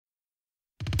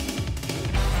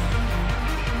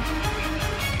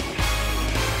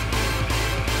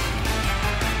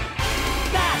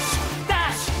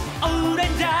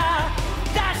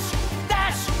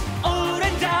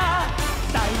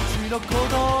の鼓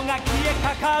動が消え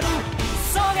かかる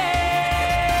それ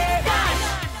が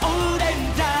オレ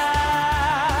ンジャ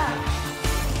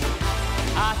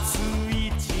ー熱い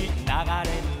血流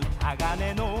れる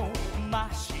鋼のマ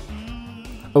シン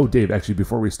Oh, Dave, actually,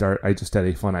 before we start, I just had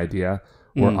a fun idea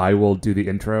where I will do the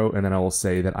intro, and then I will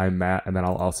say that I'm Matt, and then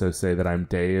I'll also say that I'm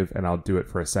Dave, and I'll do it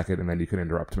for a second, and then you can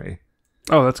interrupt me.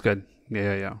 Oh, that's good.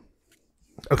 Yeah.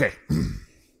 Okay.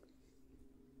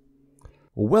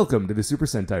 Welcome to the Super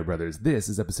Sentai Brothers. This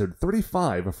is episode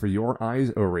 35 of For Your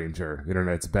Eyes Ohranger, the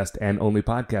internet's best and only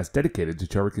podcast dedicated to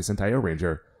Chouriki Sentai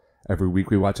Ohranger. Every week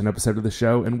we watch an episode of the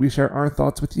show, and we share our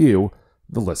thoughts with you,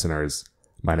 the listeners.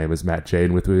 My name is Matt J,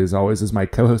 and with me as always is my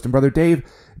co-host and brother Dave.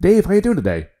 Dave, how you doing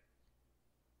today?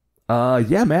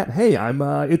 Yeah, Matt. Hey, I'm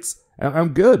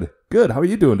good. Good. How are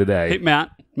you doing today? Hey,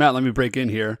 Matt, let me break in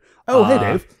here. Oh, hey,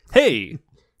 Dave. Hey.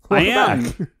 I am.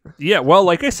 Back. Yeah, well,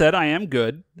 like I said, I am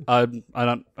good. I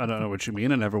don't know what you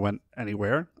mean. I never went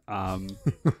anywhere.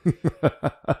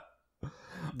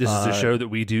 This is a show that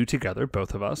we do together,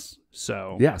 both of us.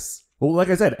 So yes. Well, like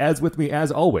I said, as with me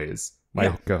as always, my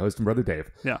co-host and brother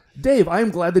Dave. Yeah. Dave, I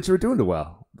am glad that you're doing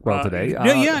well today.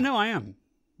 No, I am.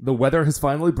 The weather has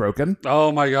finally broken.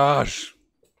 Oh my gosh,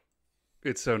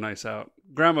 it's so nice out.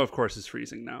 Grandma, of course, is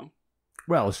freezing now.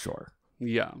 Well, sure.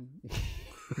 Yeah.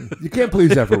 You can't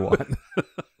please everyone.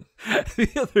 The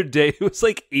other day it was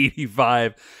like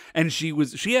 85, and she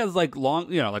has like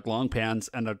long pants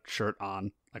and a shirt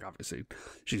on. Like obviously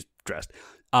she's dressed.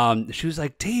 She was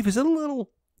like, Dave, is it a little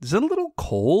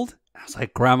cold? I was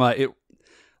like, Grandma,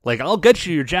 I'll get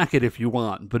you your jacket if you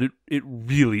want, but it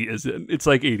really isn't. It's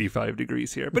like 85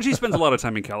 degrees here. But she spends a lot of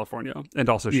time in California, and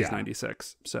also she's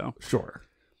 96. So sure,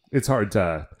 it's hard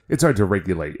to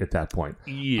regulate at that point.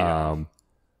 Yeah.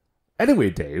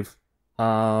 Anyway, Dave,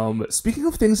 speaking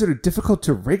of things that are difficult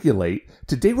to regulate,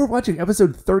 today we're watching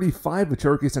episode 35 of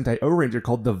Chouriki Sentai Ohranger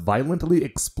called The Violently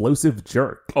Explosive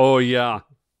Jerk. Oh, yeah.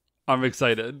 I'm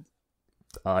excited.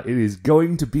 It is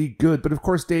going to be good, but of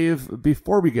course, Dave,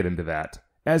 before we get into that,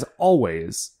 as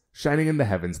always, shining in the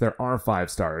heavens, there are 5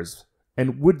 stars.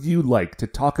 And would you like to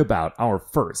talk about our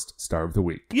first star of the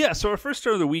week? Yeah, so our first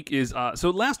star of the week is, so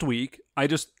last week,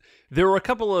 there were a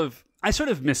couple of, I sort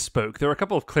of misspoke. There were a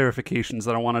couple of clarifications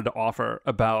that I wanted to offer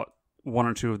about one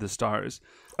or two of the stars.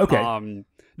 Okay.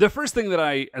 The first thing that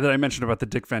I mentioned about the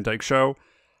Dick Van Dyke show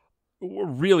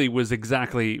really was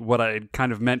exactly what I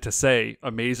kind of meant to say,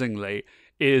 amazingly,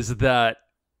 is that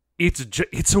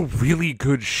it's a really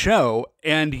good show,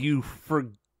 and you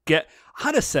forget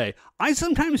how to say. I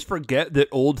sometimes forget that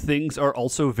old things are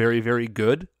also very, very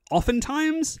good.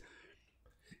 Oftentimes.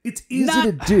 It's easy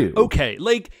to do. Okay,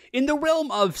 like, in the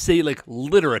realm of, say, like,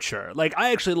 literature, like,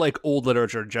 I actually like old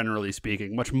literature, generally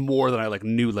speaking, much more than I like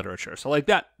new literature, so, like,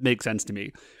 that makes sense to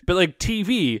me. But, like,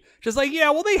 TV, just like, yeah,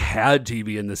 well, they had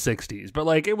TV in the 60s, but,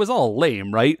 like, it was all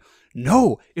lame, right?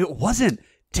 No, it wasn't.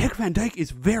 Dick Van Dyke is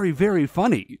very, very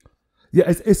funny. Yeah,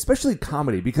 especially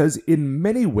comedy, because in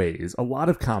many ways, a lot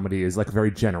of comedy is, like, very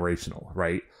generational,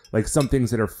 right? Like, some things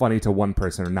that are funny to one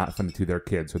person are not funny to their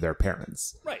kids or their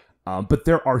parents. Right. But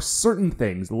there are certain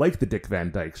things, like the Dick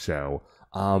Van Dyke show,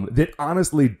 that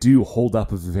honestly do hold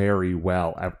up very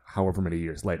well, however many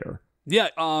years later. Yeah,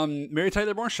 Mary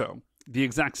Tyler Moore show, the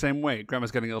exact same way.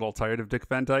 Grandma's getting a little tired of Dick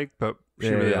Van Dyke, but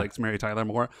she really likes Mary Tyler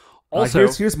Moore. Also,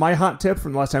 here's my hot tip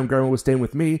from the last time Grandma was staying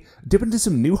with me. Dip into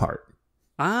some Newhart.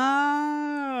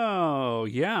 Oh,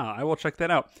 yeah, I will check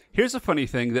that out. Here's a funny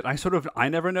thing that I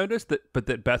never noticed, but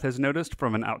that Beth has noticed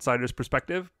from an outsider's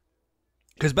perspective.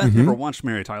 Because Beth never watched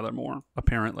Mary Tyler Moore,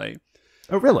 apparently.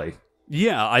 Oh, really?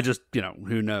 Yeah, I just,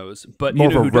 who knows. But more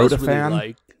you know of a who Rhoda does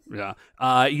really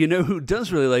fan? you know who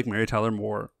does really like Mary Tyler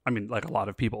Moore? I mean, like a lot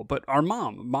of people, but our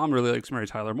mom. Mom really likes Mary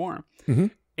Tyler Moore. Mm-hmm.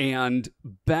 And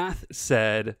Beth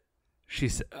said, she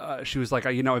was like,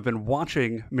 I've been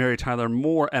watching Mary Tyler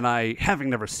Moore, and having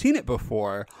never seen it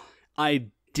before, I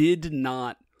did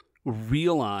not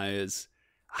realize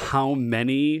how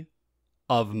many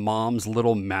of Mom's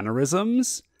little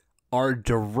mannerisms are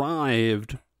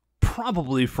derived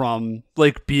probably from,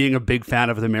 like, being a big fan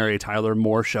of the Mary Tyler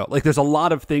Moore show. Like, there's a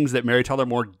lot of things that Mary Tyler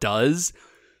Moore does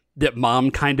that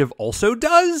Mom kind of also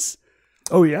does.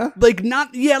 Oh, yeah?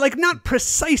 Not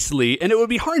precisely, and it would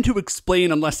be hard to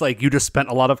explain unless, like, you just spent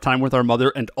a lot of time with our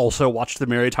mother and also watched the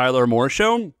Mary Tyler Moore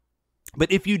show.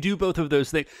 But if you do both of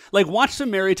those things, like, watch some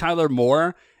Mary Tyler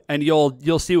Moore, and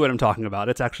you'll see what I'm talking about.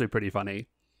 It's actually pretty funny.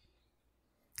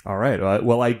 All right.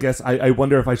 Well, I guess I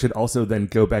wonder if I should also then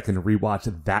go back and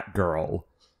rewatch That Girl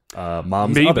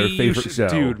Mom's other favorite show.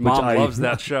 Dude, Mom loves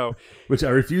that show. Which I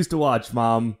refuse to watch,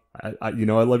 Mom. I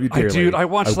love you dearly. Dude, I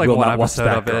watched like one episode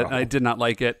of it. Girl. And I did not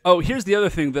like it. Oh, here's the other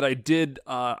thing that I did.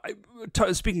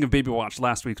 Speaking of Babywatch,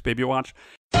 last week's Babywatch.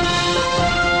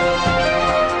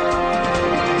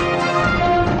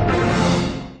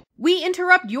 We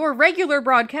interrupt your regular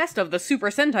broadcast of the Super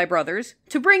Sentai Brothers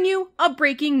to bring you a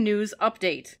breaking news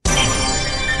update.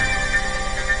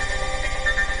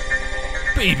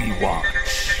 Babywatch.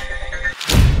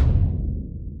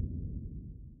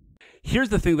 Here's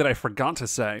the thing that I forgot to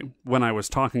say when I was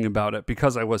talking about it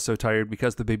because I was so tired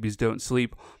because the babies don't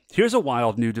sleep. Here's a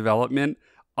wild new development.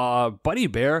 Buddy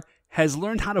Bear has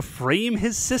learned how to frame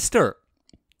his sister.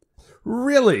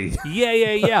 Really?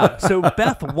 Yeah. So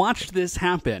Beth watched this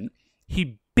happen.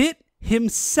 He bit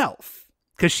himself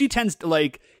because she tends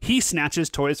to he snatches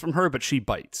toys from her, but she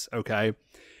bites. Okay.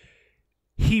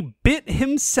 He bit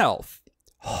himself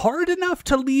hard enough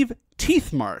to leave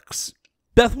teeth marks.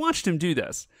 Beth watched him do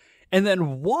this and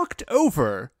then walked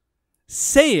over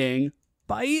saying,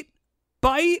 bite,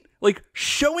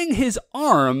 showing his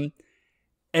arm.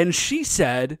 And she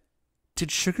said,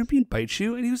 did Sugar Bean bite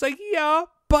you? And he was like, yeah,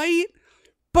 bite.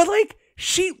 But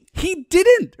he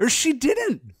didn't, or she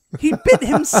didn't. He bit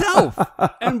himself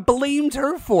and blamed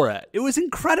her for it. It was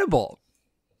incredible.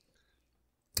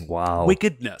 Wow.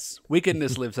 Wickedness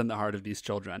lives in the heart of these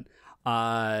children.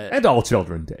 And all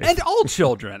children, Dave. And all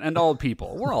children and all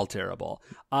people. We're all terrible.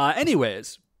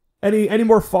 Anyways. Any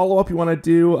more follow-up you want to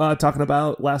do talking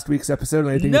about last week's episode?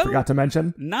 Anything you forgot to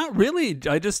mention? Not really.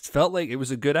 I just felt like it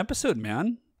was a good episode,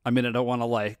 man. I mean, I don't want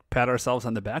to pat ourselves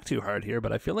on the back too hard here,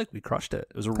 but I feel like we crushed it.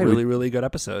 It was a really good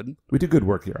episode. We do good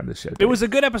work here on this show. Dave. It was a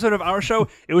good episode of our show.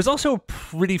 It was also a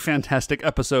pretty fantastic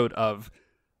episode of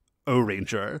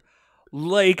Ohranger.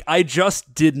 I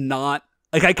just did not...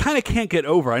 I kind of can't get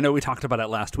over, I know we talked about it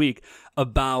last week,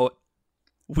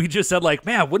 we just said,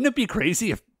 man, wouldn't it be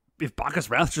crazy if Bacchus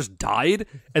Wrath just died?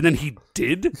 And then he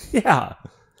did? Yeah.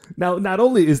 Now, not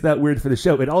only is that weird for the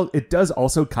show, it does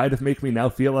also kind of make me now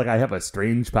feel like I have a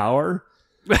strange power.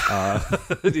 You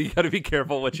gotta be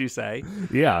careful what you say.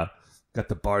 Yeah. Got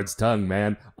the bard's tongue,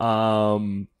 man.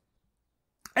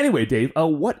 Anyway, Dave,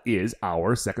 what is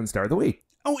our second star of the week?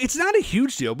 Oh, it's not a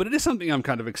huge deal, but it is something I'm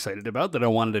kind of excited about that I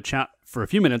wanted to chat for a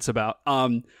few minutes about.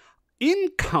 In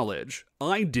college,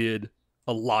 I did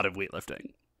a lot of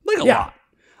weightlifting. A lot.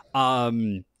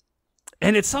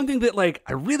 And it's something that,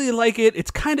 I really like it.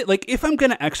 It's kind of if I'm going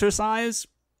to exercise,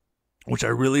 which I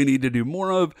really need to do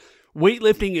more of,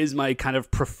 weightlifting is my kind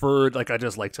of preferred, I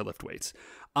just like to lift weights.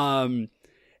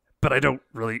 But I don't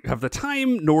really have the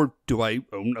time, nor do I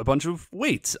own a bunch of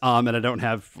weights. And I don't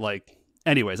have,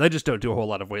 anyways, I just don't do a whole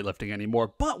lot of weightlifting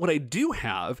anymore. But what I do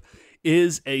have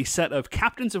is a set of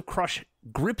Captains of Crush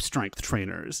grip strength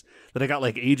trainers that I got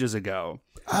ages ago.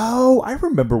 Oh, I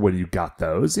remember when you got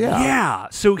those. Yeah. Yeah.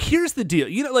 So here's the deal.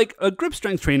 A grip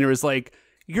strength trainer is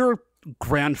your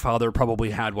grandfather probably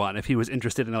had one if he was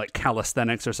interested in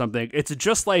calisthenics or something. It's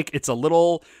just it's a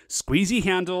little squeezy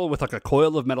handle with a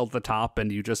coil of metal at the top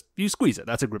and you squeeze it.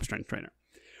 That's a grip strength trainer.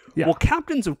 Yeah. Well,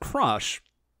 Captains of Crush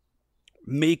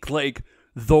make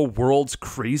the world's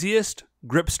craziest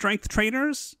grip strength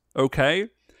trainers. Okay.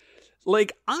 I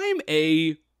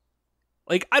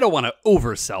don't want to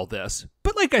oversell this,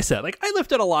 but like I said, I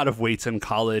lifted a lot of weights in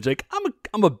college.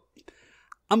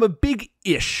 I'm a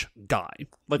big-ish guy.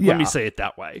 Let me say it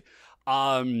that way.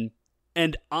 And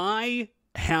I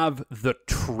have the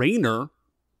trainer.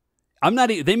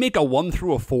 They make a 1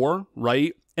 through a 4,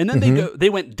 right? And then they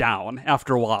went down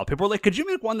after a while. People were like, could you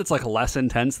make one that's less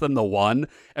intense than the 1?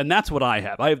 And that's what I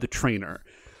have. I have the trainer.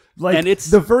 And it's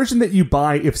the version that you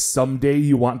buy if someday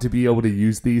you want to be able to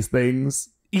use these things.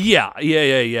 Yeah.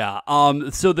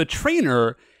 So the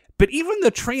trainer, but even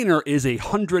the trainer is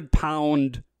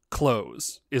 100-pound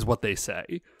close, is what they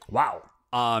say. Wow.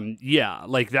 Yeah,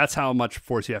 that's how much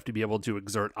force you have to be able to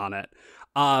exert on it.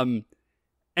 And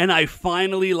I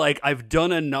finally, I've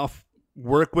done enough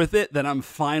work with it that I'm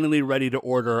finally ready to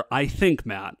order. I think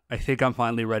I'm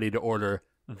finally ready to order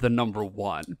the number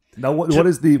 1. Now, what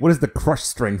is the crush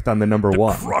strength on the number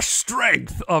 1? The crush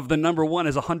strength of the number 1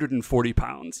 is 140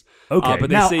 pounds. Okay, but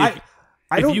they say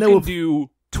if you can do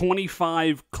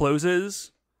 25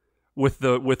 closes with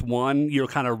 1, you're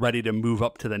kind of ready to move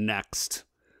up to the next.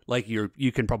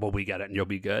 You can probably get it and you'll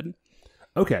be good.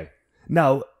 Okay.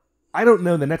 Now, I don't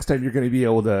know the next time you're going to be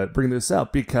able to bring this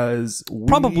up because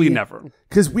probably never.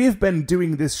 Because we have been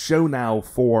doing this show now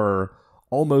for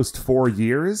almost 4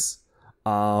 years.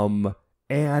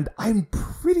 And I'm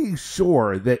pretty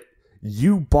sure that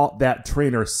you bought that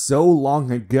trainer so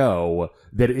long ago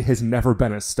that it has never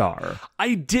been a star.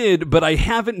 I did, but I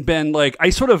haven't been like, I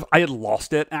had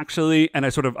lost it actually, and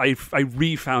I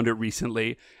refound it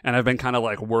recently, and I've been kind of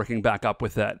like working back up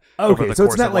with it. Okay, so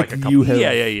it's not like you have.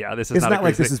 Yeah. This is it's not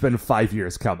like this thing. has been 5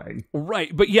 years coming.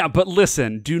 Right, but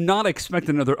listen, do not expect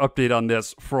another update on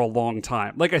this for a long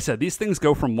time. Like I said, these things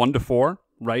go from 1 to 4,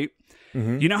 right?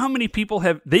 Mm-hmm. You know how many people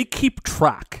they keep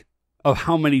track of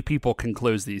how many people can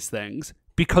close these things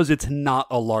because it's not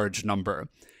a large number.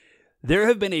 There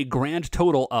have been a grand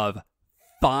total of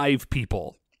 5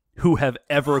 people who have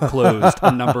ever closed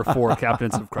a number 4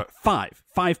 Captains of Crush.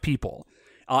 5 people.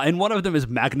 And one of them is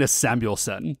Magnus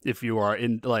Samuelsson, if you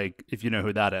know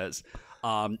who that is.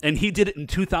 And he did it in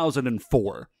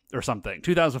 2004 or something,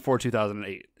 2004,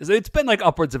 2008. So it's been like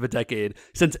upwards of a decade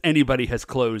since anybody has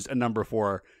closed a number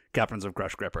 4 Captains of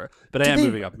Crush Gripper. But I am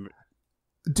moving up.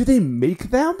 Do they make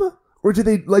them? Or do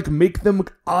they, like, make them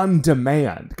on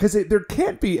demand? Because there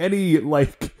can't be any,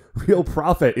 like, real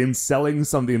profit in selling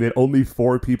something that only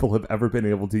 4 people have ever been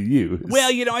able to use.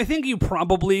 Well, I think you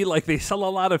probably, like, they sell a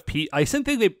lot of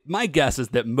my guess is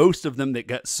that most of them that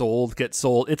get sold.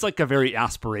 It's, like, a very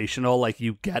aspirational, like,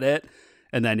 you get it,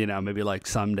 and then, maybe, like,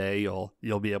 someday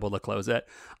you'll be able to close it.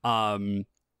 But,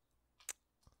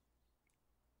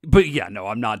 yeah, no,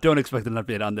 I'm not. Don't expect an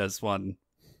update on this one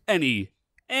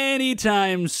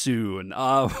anytime soon.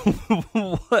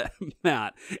 What,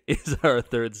 Matt, is our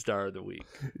third star of the week?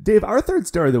 Dave, our third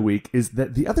star of the week is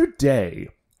that the other day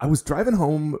I was driving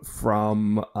home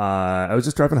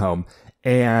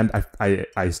and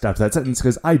I stopped that sentence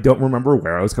because I don't remember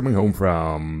where I was coming home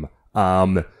from.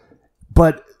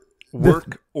 But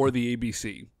work or the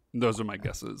ABC. Those are my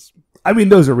guesses. I mean,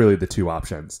 those are really the 2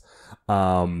 options.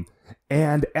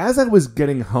 And as I was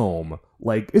getting home,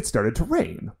 like, it started to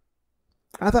rain.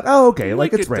 I thought, oh, okay,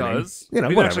 like it's raining. Does. We've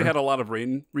whatever. actually had a lot of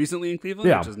rain recently in Cleveland,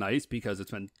 yeah. which is nice because it's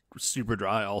been super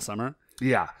dry all summer.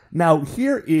 Yeah. Now,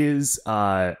 here is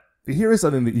something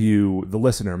that you, the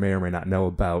listener, may or may not know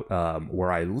about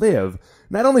where I live.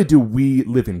 Not only do we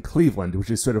live in Cleveland,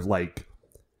 which is sort of like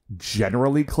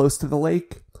generally close to the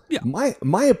lake. Yeah.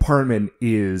 My apartment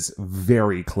is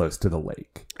very close to the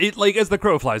lake. It, like, as the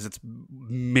crow flies, it's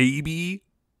maybe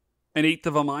an 1/8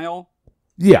 of a mile.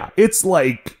 Yeah, it's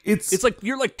like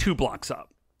you're like 2 blocks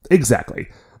up. Exactly.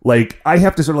 Like, I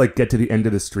have to sort of like get to the end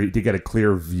of the street to get a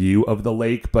clear view of the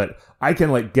lake, but I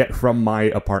can like get from my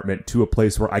apartment to a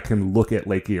place where I can look at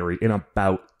Lake Erie in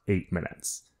about 8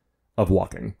 minutes of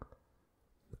walking.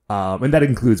 And that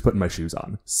includes putting my shoes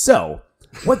on. So,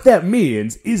 what that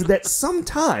means is that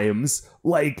sometimes,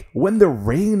 like, when the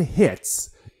rain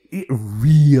hits, it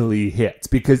really hits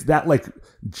because that, like,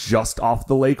 just off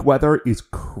the lake weather is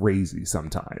crazy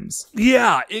sometimes.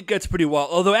 Yeah, it gets pretty wild.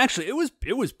 Although actually it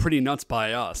was pretty nuts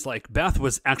by us. Like, Beth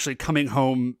was actually coming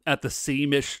home at the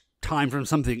same-ish time from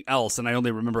something else, and I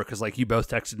only remember because, like, you both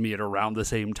texted me at around the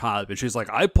same time, and she's like,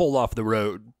 I pulled off the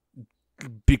road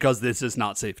because this is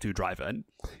not safe to drive in.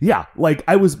 Yeah, like,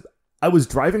 I was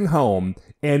driving home,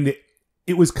 and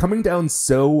it was coming down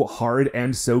so hard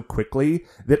and so quickly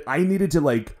that I needed to,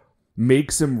 like,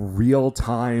 make some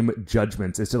real-time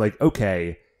judgments as to, like,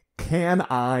 okay, can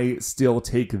I still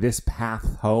take this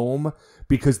path home?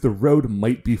 Because the road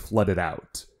might be flooded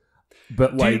out.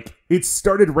 But, like, it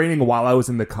started raining while I was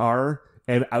in the car,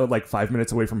 and I was, like, 5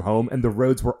 minutes away from home, and the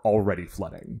roads were already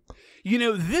flooding.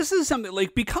 This is something,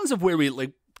 like, because of where we,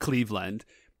 like, Cleveland,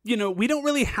 we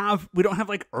don't have,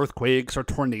 like, earthquakes or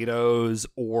tornadoes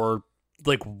or,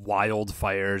 like,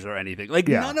 wildfires or anything. Like,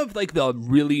 none of, like, the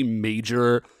really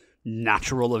major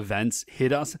natural events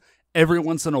hit us. Every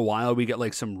once in a while we get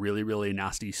like some really, really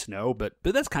nasty snow, but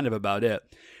that's kind of about it.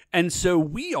 And so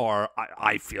we are,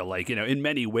 I feel like, in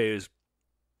many ways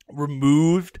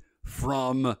removed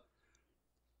from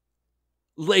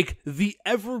like the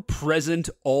ever-present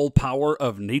all power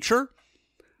of nature.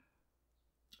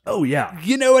 Oh yeah.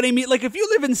 You know what I mean? Like, if you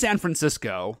live in San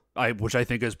Francisco, which I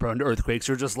think is prone to earthquakes,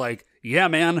 you're just like, yeah,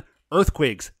 man,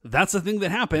 earthquakes, that's the thing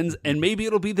that happens, and maybe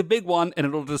it'll be the big one, and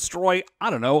it'll destroy, I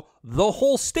don't know, the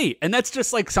whole state. And that's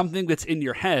just like something that's in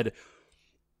your head.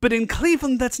 But in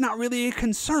Cleveland, that's not really a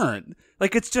concern.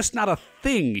 Like, it's just not a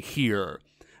thing here.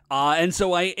 And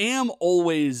so I am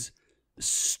always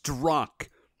struck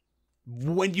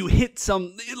when you hit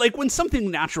when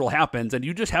something natural happens and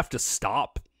you just have to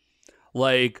stop.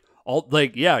 You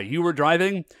were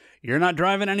driving, you're not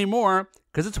driving anymore.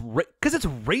 Because it's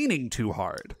raining too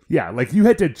hard. Yeah, like you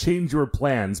had to change your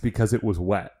plans because it was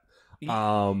wet.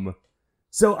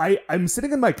 So I'm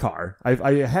sitting in my car.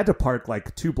 I had to park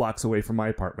like 2 blocks away from my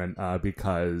apartment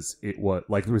because it was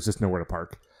like there was just nowhere to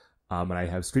park. And I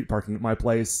have street parking at my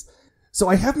place. So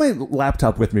I have my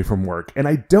laptop with me from work, and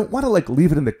I don't want to, like,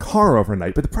 leave it in the car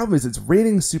overnight, but the problem is it's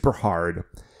raining super hard.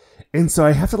 And so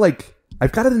I have to, like,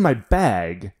 I've got it in my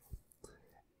bag,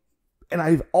 and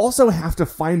I also have to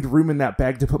find room in that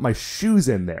bag to put my shoes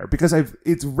in there, because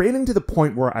it's raining to the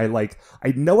point where I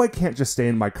know I can't just stay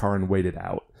in my car and wait it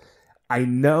out. I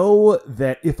know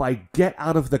that if I get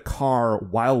out of the car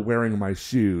while wearing my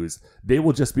shoes, they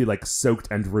will just be, like, soaked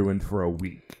and ruined for a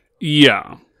week.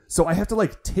 Yeah. So I have to,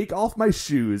 like, take off my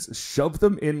shoes, shove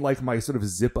them in, like, my sort of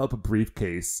zip-up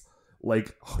briefcase,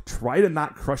 like, try to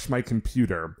not crush my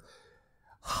computer,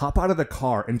 hop out of the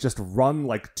car, and just run,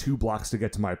 like, 2 blocks to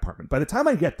get to my apartment. By the time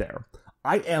I get there,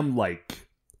 I am, like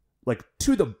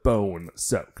to the bone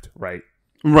soaked, right?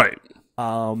 Right.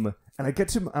 And I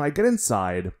get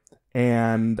inside,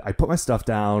 and I put my stuff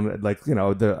down, like, you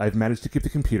know, I've managed to keep the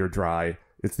computer dry.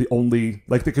 It's the only,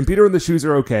 like, the computer and the shoes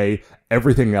are okay.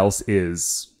 Everything else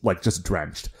is, like, just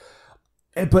drenched.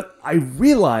 But I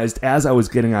realized as I was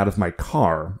getting out of my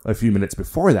car a few minutes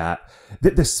before that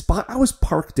the spot I was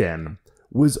parked in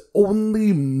was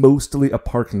only mostly a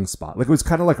parking spot. Like, it was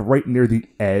kind of, like, right near the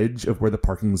edge of where the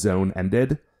parking zone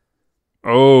ended.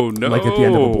 Oh, no. Like, at the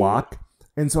end of a block.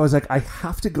 And so I was like, I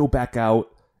have to go back out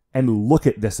and look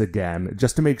at this again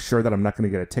just to make sure that I'm not going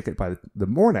to get a ticket by the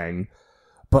morning.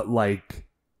 But, like,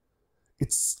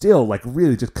 it's still, like,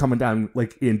 really just coming down,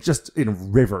 like, in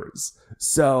rivers.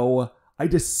 So I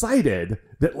decided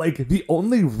that, like, the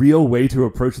only real way to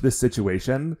approach this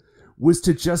situation was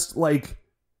to just, like,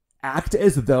 act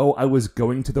as though I was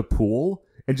going to the pool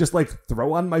and just, like,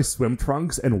 throw on my swim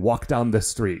trunks and walk down the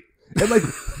street. And, like,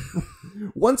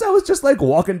 once I was just, like,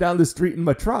 walking down the street in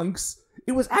my trunks,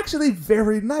 it was actually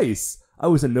very nice. I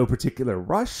was in no particular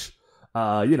rush.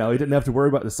 You know, I didn't have to worry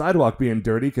about the sidewalk being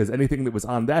dirty because anything that was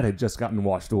on that had just gotten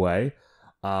washed away.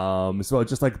 So I was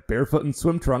just, like, barefoot in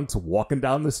swim trunks walking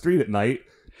down the street at night.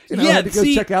 You know, I had to go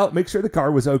check out, make sure the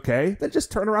car was okay, then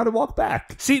just turn around and walk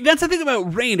back. See, that's the thing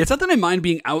about rain. It's not that I mind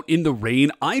being out in the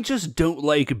rain. I just don't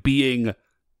like being...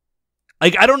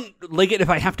 Like, I don't like it if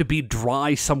I have to be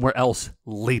dry somewhere else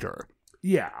later.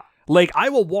 Yeah. Like, I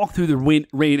will walk through the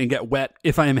rain and get wet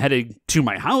if I am heading to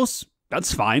my house.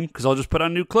 That's fine, because I'll just put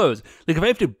on new clothes. Like, if I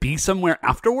have to be somewhere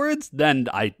afterwards, then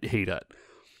I hate it.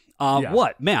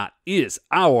 What, Matt, is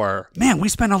our... Man, we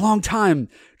spent a long time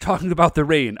talking about the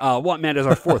rain. What, Matt, is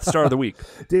our 4th star of the week?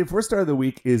 Dave, 4th star of the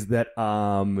week is that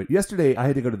yesterday I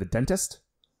had to go to the dentist.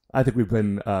 I think we've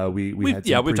been... we had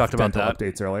some we talked about dental that.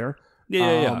 Updates earlier.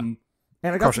 Yeah.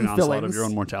 And I got Crushing some fillings. onslaught of your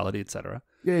own mortality, etc.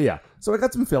 Yeah. So I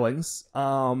got some fillings,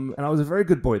 and I was a very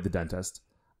good boy at the dentist.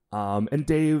 And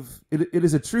Dave, it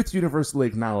is a truth universally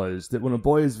acknowledged that when a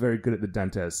boy is very good at the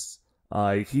dentist,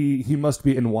 he must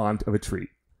be in want of a treat.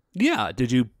 Yeah.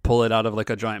 Did you pull it out of, like,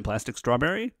 a giant plastic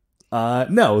strawberry?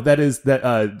 No,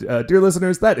 dear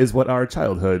listeners, that is what our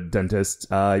childhood dentist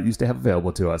used to have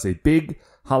available to us. A big,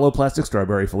 hollow plastic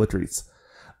strawberry full of treats.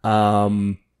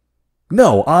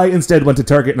 No, I instead went to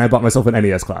Target and I bought myself an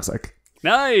NES Classic.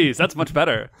 Nice, that's much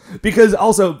better. Because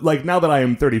also, like, now that I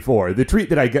am 34, the treat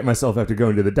that I get myself after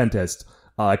going to the dentist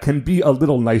can be a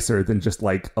little nicer than just,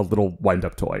 like, a little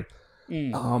wind-up toy.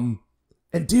 And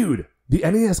dude, the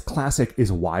NES Classic is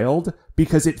wild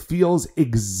because it feels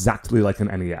exactly like an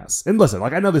NES. And listen,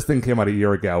 like, I know this thing came out a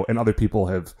year ago and other people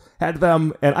have had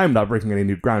them, and I'm not breaking any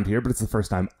new ground here, but it's the first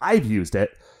time I've used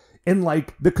it. And,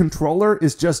 like, the controller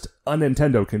is just a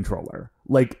Nintendo controller.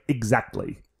 Like,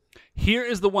 exactly. Here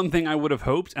is the one thing I would have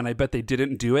hoped, and I bet they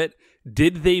didn't do it.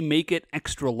 Did they make it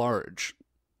extra large?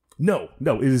 No,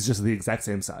 it is just the exact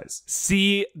same size.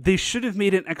 See, they should have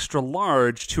made it extra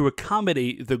large to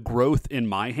accommodate the growth in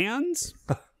my hands.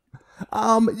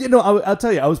 You know, I'll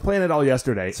tell you, I was playing it all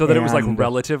yesterday. So that it was, like,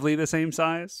 relatively the same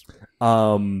size?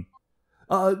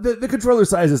 The controller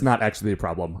size is not actually a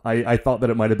problem. I thought that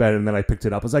it might have been, and then I picked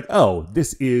it up. I was like, oh,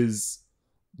 this feels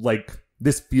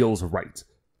right.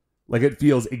 Like, it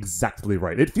feels exactly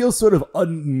right. It feels sort of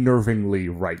unnervingly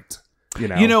right, you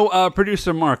know? You know,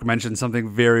 producer Mark mentioned something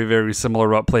very, very similar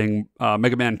about playing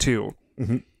Mega Man 2.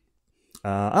 Mm-hmm.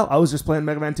 I was just playing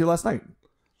Mega Man 2 last night.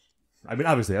 I mean,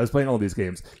 obviously, I was playing all these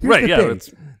games. Here's the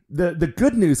thing. The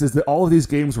good news is that all of these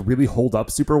games really hold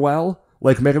up super well.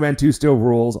 Like, Mega Man 2 still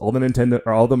rules. All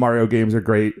the Mario games are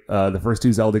great. The first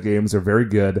 2 Zelda games are very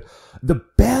good. The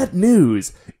bad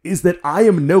news is that I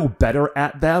am no better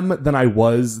at them than I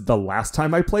was the last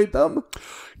time I played them.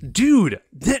 Dude,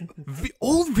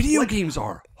 old video games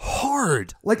are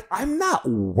hard. Like, I'm not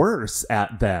worse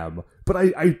at them, but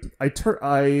I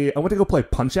went to go play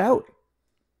Punch-Out,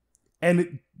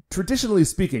 and traditionally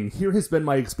speaking, here has been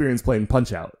my experience playing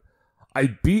Punch-Out.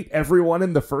 I beat everyone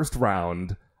in the first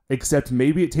round. except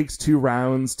maybe it takes 2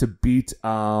 rounds to beat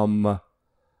what's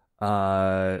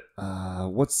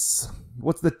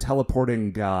the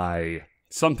teleporting guy?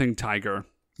 Something Tiger.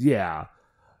 Yeah.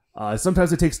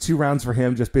 Sometimes it takes 2 rounds for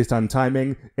him just based on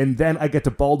timing, and then I get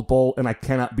to Bald Bull and I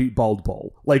cannot beat Bald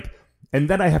Bull. Like, and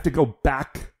then I have to go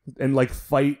back and like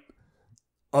fight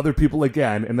other people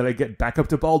again, and then I get back up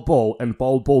to Bald Bull, and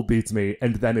Bald Bull beats me,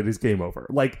 and then it is game over.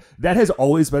 Like, that has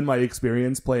always been my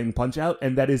experience playing Punch-Out,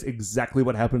 and that is exactly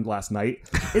what happened last night.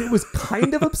 And it was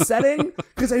kind of upsetting,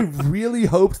 because I really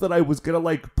hoped that I was gonna,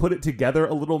 like, put it together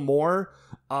a little more,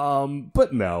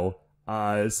 but no.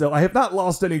 So I have not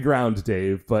lost any ground,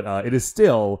 Dave, but it is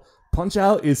still...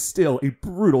 Punch-Out is still a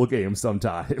brutal game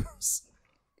sometimes.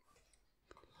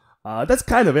 That's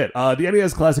kind of it. The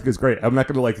NES Classic is great. I'm not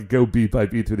going to like go beat by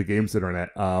beat through the games internet.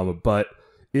 But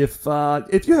if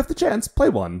you have the chance, play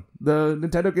one. The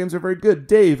Nintendo games are very good.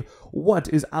 Dave,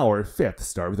 what is our 5th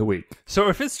star of the week? So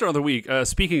our 5th star of the week,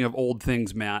 speaking of old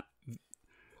things, Matt,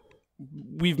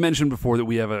 we've mentioned before that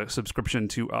we have a subscription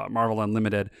to Marvel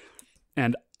Unlimited,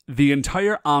 and the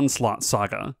entire Onslaught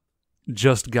saga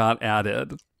just got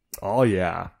added. Oh,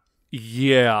 yeah.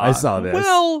 Yeah. I saw this.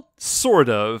 Well, sort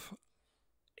of.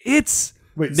 It's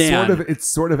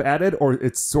sort of added, or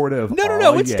it's sort of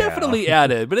no, it's definitely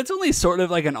added, but it's only sort of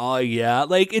like an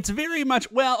like it's very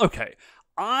much, well, okay.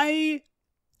 I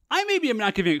maybe am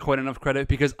not giving it quite enough credit,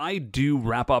 because I do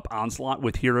wrap up Onslaught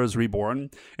with Heroes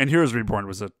Reborn, and Heroes Reborn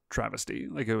was a travesty.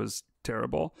 Like, it was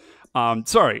terrible.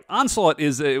 Sorry, Onslaught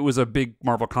was a big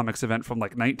Marvel Comics event from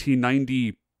like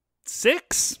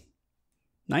 1996,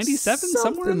 97,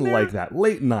 somewhere in there? like that,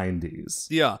 late 90s.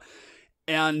 Yeah,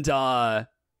 and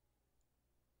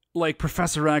like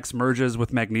Professor X merges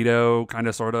with Magneto, kind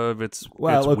of, sort of. It's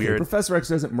weird. Professor X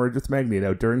doesn't merge with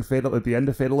Magneto at the end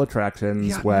of Fatal Attractions.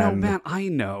 Yeah, when... no, man, I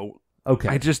know. Okay,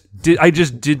 I just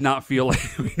did not feel like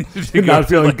we needed to not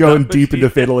feeling going deep into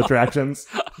Fatal Attractions.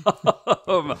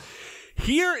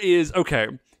 Here's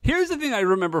the thing I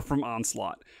remember from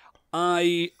Onslaught.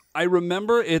 I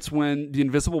remember it's when the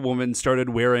Invisible Woman started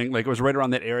wearing, like, it was right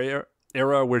around that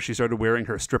era where she started wearing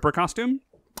her stripper costume.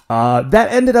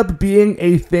 That ended up being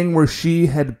a thing where she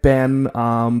had been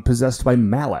possessed by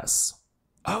malice.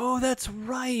 Oh, that's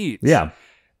right. Yeah.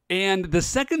 And the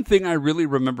second thing I really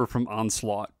remember from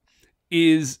Onslaught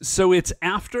is, so it's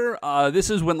after, this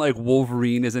is when, like,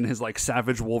 Wolverine is in his, like,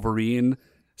 Savage Wolverine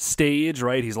stage,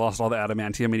 right? He's lost all the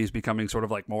adamantium and he's becoming sort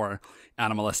of, like, more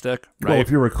animalistic, right? Well,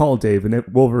 if you recall, Dave, in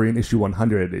Wolverine issue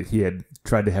 100, he had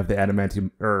tried to have the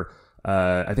adamantium,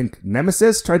 I think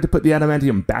Nemesis tried to put the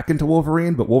adamantium back into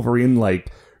Wolverine, but Wolverine,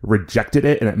 like, rejected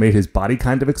it, and it made his body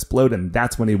kind of explode, and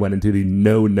that's when he went into the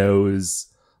no-nose,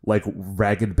 like,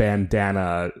 ragged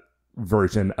bandana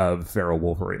version of Feral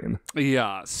Wolverine.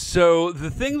 Yeah, so the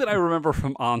thing that I remember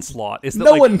from Onslaught is that,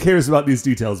 no one cares about these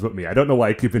details but me. I don't know why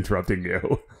I keep interrupting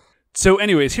you. So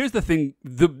anyways, here's the thing,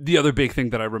 the other big thing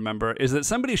that I remember is that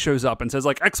somebody shows up and says,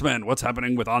 like, X-Men, what's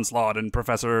happening with Onslaught and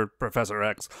Professor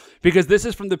X? Because this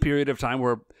is from the period of time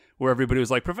where everybody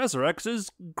was like, Professor X is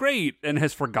great, and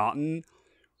has forgotten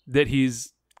that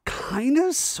he's kind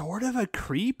of sort of a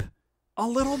creep a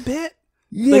little bit.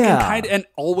 Yeah. Like, and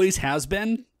always has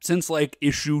been since, like,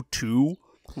 issue 2,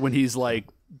 when he's, like,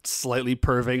 slightly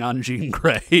perving on Jean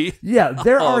Grey. Yeah,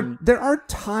 there are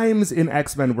times in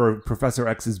X-Men where Professor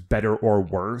X is better or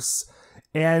worse,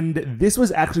 and this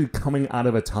was actually coming out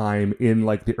of a time in,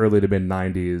 like, the early to mid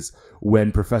 90s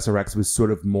when Professor X was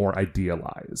sort of more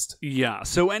idealized. Yeah,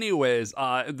 so anyways,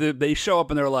 they show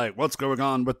up and they're like, what's going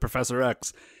on with Professor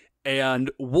X?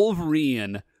 And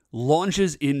Wolverine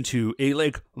launches into a,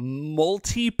 like,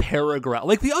 multi-paragraph,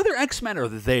 like, the other X-Men are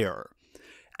there.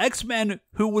 X-Men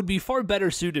who would be far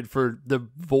better suited for the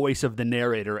voice of the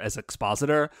narrator as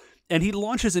expositor, and he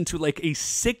launches into, like, a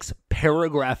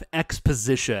 6-paragraph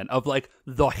exposition of, like,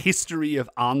 the history of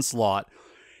Onslaught,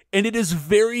 and it is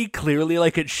very clearly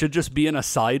like it should just be in a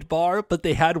sidebar, but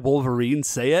they had Wolverine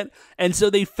say it, and so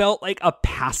they felt like a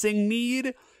passing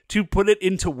need to put it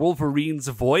into Wolverine's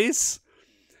voice.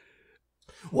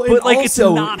 Well, but, like, also,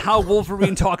 it's not how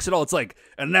Wolverine talks at all. It's like,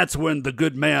 and that's when the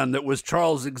good man that was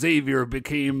Charles Xavier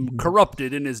became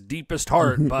corrupted in his deepest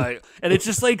heart by... And it's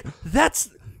just like,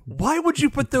 why would you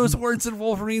put those words in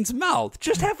Wolverine's mouth?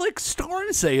 Just have, like,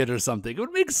 Storm say it or something. It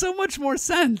would make so much more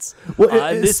sense. Well,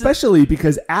 especially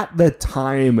because at the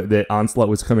time that Onslaught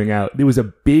was coming out, there was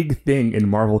a big thing in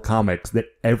Marvel Comics that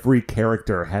every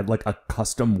character had, like, a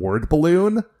custom word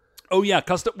balloon. Oh, yeah,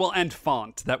 custom, well, and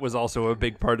font. That was also a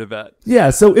big part of it. Yeah,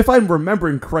 so if I'm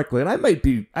remembering correctly, and I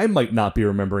might not be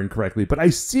remembering correctly, but I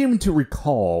seem to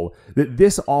recall that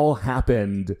this all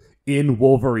happened in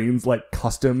Wolverine's like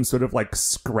custom sort of like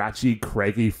scratchy,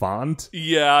 craggy font.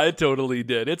 Yeah, it totally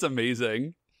did. It's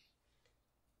amazing.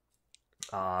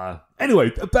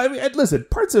 Anyway, I mean, listen,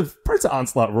 parts of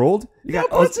Onslaught ruled. You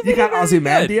got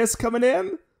Ozymandias coming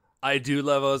in. I do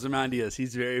love Ozymandias.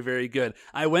 He's very, very good.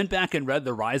 I went back and read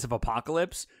The Rise of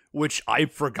Apocalypse, which I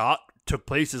forgot took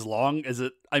place as long as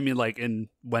it, I mean, like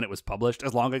when it was published,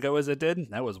 as long ago as it did.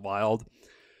 That was wild.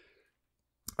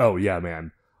 Oh yeah,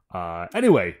 man.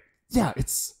 Anyway, yeah,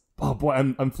 oh boy,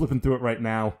 I'm flipping through it right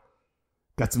now.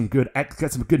 Got some good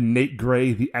Nate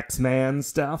Gray, the X-Man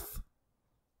stuff.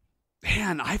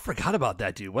 Man, I forgot about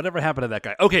that dude. Whatever happened to that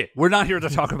guy? Okay, we're not here to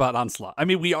talk about Onslaught. I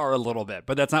mean, we are a little bit,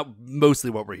 but that's not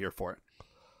mostly what we're here for.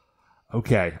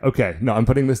 Okay. No, I'm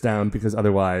putting this down because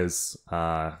otherwise,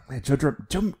 man,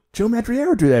 Joe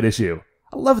Madriero drew that issue.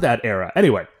 I love that era.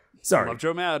 Anyway, sorry. Love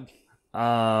Joe Mad.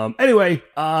 Anyway,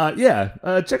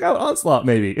 check out Onslaught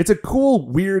maybe. It's a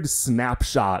cool, weird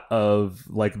snapshot of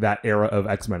like that era of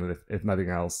X-Men, if nothing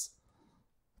else.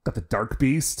 Got the Dark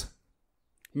Beast.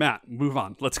 Matt, move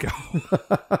on. Let's go.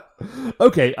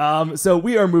 Okay, so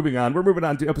we are moving on. We're moving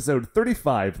on to episode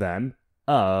 35 then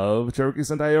of Chouriki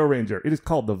Sentai Ohranger. It is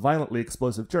called The Violently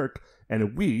Explosive Jerk,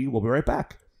 and we will be right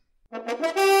back.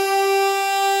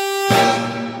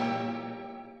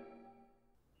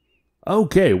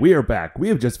 Okay, we are back. We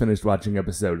have just finished watching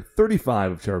episode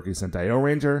 35 of Chouriki Sentai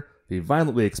Ohranger, The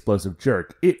Violently Explosive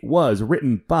Jerk. It was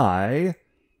written by...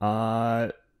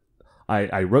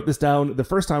 I wrote this down the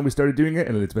first time we started doing it,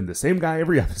 and it's been the same guy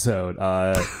every episode,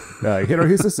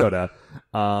 Hirohisa Soda.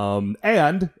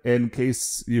 And in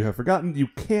case you have forgotten, you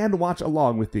can watch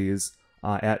along with these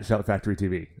at Shout Factory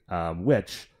TV,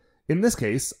 which, in this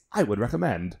case, I would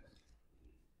recommend.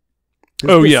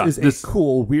 This is a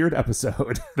cool, weird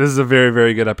episode. This is a very,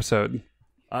 very good episode.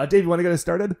 Dave, you want to get us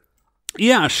started?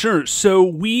 Yeah, sure. So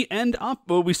we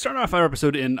start off our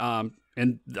episode on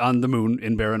the moon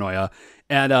in Baranoia,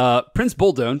 and Prince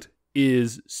Bulldont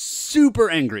is super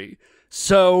angry.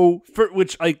 So,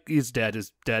 is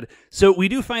dead. So we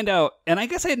do find out, and I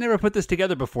guess I had never put this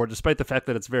together before, despite the fact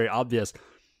that it's very obvious.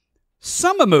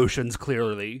 Some emotions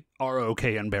clearly are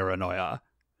okay in Baranoia,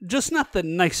 just not the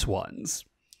nice ones.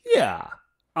 Yeah.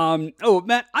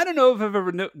 Matt, I don't know if I've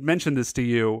ever mentioned this to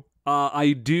you.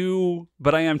 I do,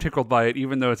 but I am tickled by it,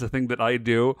 even though it's a thing that I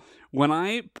do. When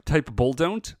I type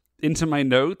Bulldont into my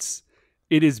notes,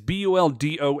 it is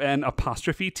BULDON''T.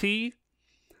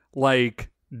 Like,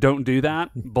 don't do that.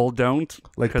 Bulldont.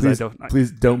 Like,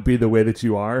 please don't be the way that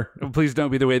you are. Please don't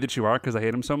be the way that you are, because I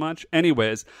hate him so much.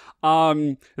 Anyways,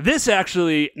 this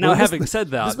actually, now having said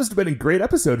that, this must have been a great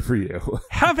episode for you.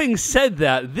 Having said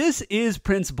that, this is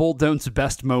Prince Bulldont's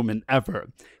best moment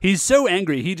ever. He's so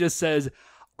angry, he just says,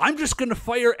 I'm just going to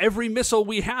fire every missile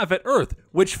we have at Earth,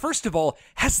 which, first of all,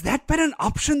 has that been an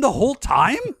option the whole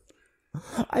time?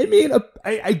 I mean,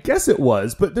 I guess it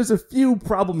was, but there's a few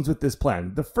problems with this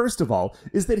plan. The first of all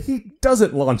is that he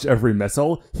doesn't launch every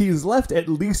missile. He's left at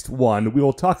least one. We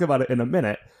will talk about it in a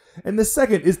minute. And the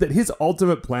second is that his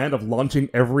ultimate plan of launching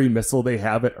every missile they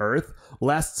have at Earth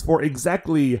lasts for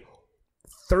exactly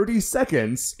 30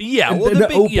 seconds. Yeah, and well, then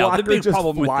the big just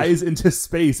problem flies into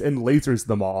space and lasers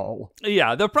them all.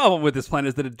 Yeah, the problem with this plan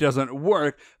is that it doesn't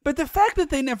work, but the fact that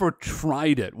they never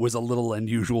tried it was a little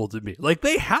unusual to me. Like,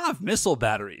 they have missile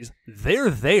batteries. They're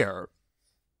there.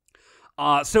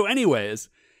 So anyways,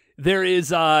 there is,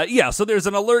 so there's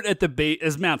an alert at the base,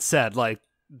 as Matt said, like,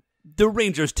 the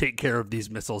Rangers take care of these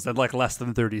missiles in like less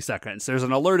than 30 seconds. There's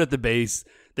an alert at the base.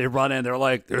 They run in, they're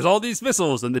like, there's all these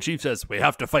missiles, and the chief says, we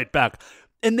have to fight back.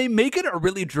 And they make it a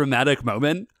really dramatic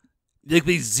moment. Like,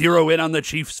 they zero in on the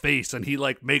chief's face, and he,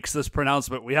 like, makes this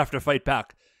pronouncement, we have to fight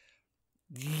back.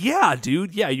 Yeah,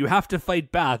 dude, yeah, you have to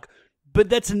fight back. But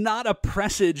that's not a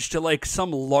presage to, like,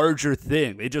 some larger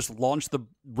thing. They just launched the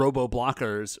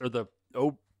robo-blockers,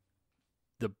 or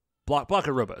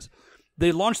blocker robos.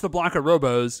 They launched the blocker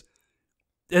robos,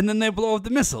 and then they blow up the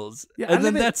missiles. Yeah, and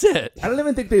then that's it. I don't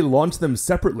even think they launch them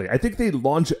separately. I think they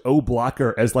launch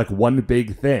O-Blocker as, like, one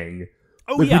big thing.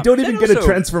 Oh, like, yeah. We don't even get a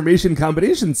transformation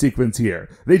combination sequence here.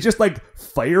 They just, like,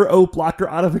 fire O-Blocker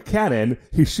out of a cannon,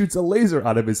 he shoots a laser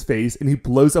out of his face, and he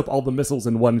blows up all the missiles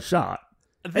in one shot.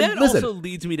 That also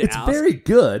leads me to ask... It's very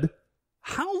good.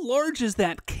 How large is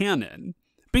that cannon?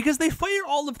 Because they fire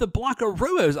all of the blocker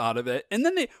robos out of it, and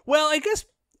then they... Well, I guess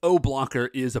O-Blocker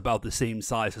is about the same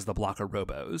size as the blocker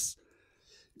robos.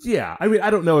 Yeah, I mean,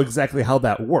 I don't know exactly how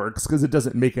that works, because it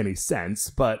doesn't make any sense,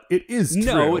 but it is true.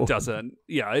 No, it doesn't.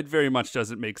 Yeah, it very much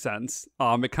doesn't make sense.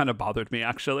 It kind of bothered me,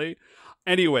 actually.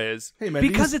 Anyways, hey man,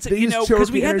 because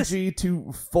because we had energy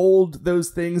to fold those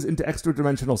things into extra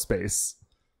dimensional space.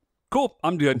 Cool.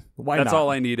 I'm good. Why That's not? all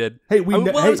I needed. Hey, we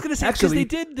know. I hey, was going to say, because actually, they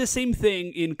did the same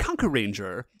thing in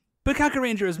Ohranger, but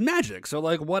Ohranger is magic, so,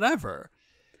 like, whatever.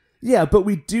 yeah, but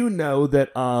we do know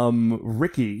that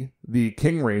Ricky, the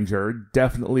King Ranger,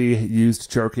 definitely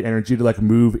used Chouriki energy to like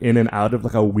move in and out of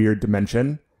like a weird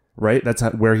dimension, right? That's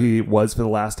where he was for the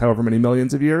last however many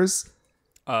millions of years.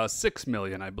 6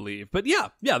 million, I believe. But yeah,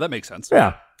 that makes sense.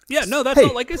 Yeah. Yeah, no, that's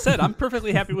all. Like I said, I'm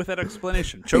perfectly happy with that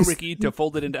explanation. Chouriki to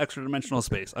fold it into extra-dimensional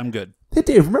space. I'm good. Hey,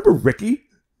 Dave, remember Ricky?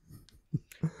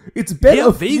 It's been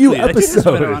a vaguely. few That dude episodes. has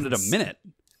been around in a minute.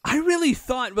 I really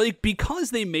thought, like,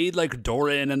 because they made, like,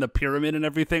 Doran and the pyramid and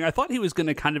everything, I thought he was going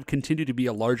to kind of continue to be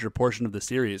a larger portion of the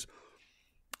series.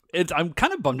 I'm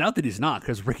kind of bummed out that he's not,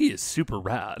 because Ricky is super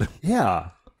rad.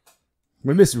 Yeah.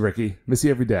 We miss you, Ricky. Miss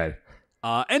you every day.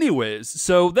 Anyways,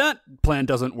 so that plan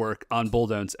doesn't work on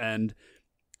Buldone's end.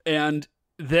 And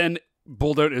then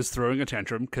Buldone is throwing a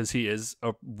tantrum because he is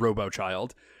a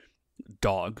robo-child.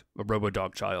 A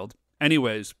robo-dog child.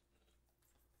 Anyways,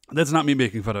 that's not me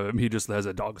making fun of him. He just has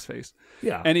a dog's face.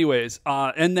 Yeah. Anyways,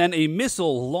 and then a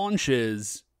missile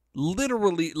launches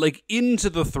literally, like,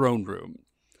 into the throne room.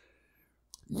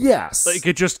 Yes. Like,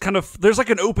 it just kind of, there's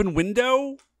like an open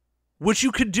window, which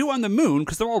you could do on the moon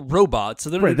because they're all robots,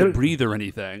 so they don't need to breathe or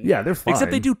anything. Yeah, they're fine.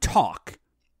 Except they do talk.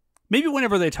 Maybe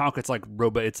whenever they talk, it's like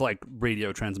it's like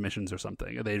radio transmissions or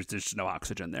something. There's just no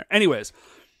oxygen there. Anyways,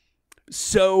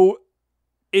 so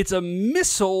it's a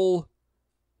missile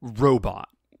robot.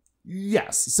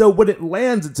 Yes. So when it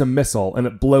lands, it's a missile and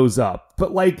it blows up.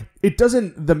 But like, it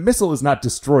doesn't. The missile is not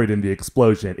destroyed in the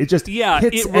explosion. It just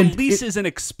hits it releases an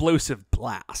explosive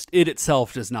blast. It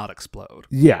itself does not explode.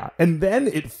 Yeah, and then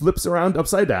it flips around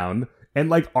upside down. And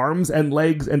like arms and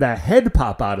legs and a head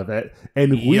pop out of it,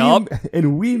 and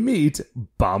we meet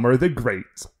Bomber the Great.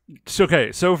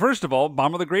 Okay, so first of all,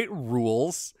 Bomber the Great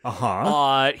rules.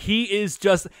 He is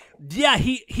just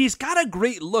he's got a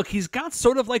great look. He's got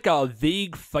sort of like a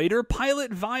vague fighter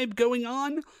pilot vibe going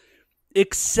on,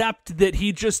 except that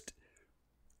he just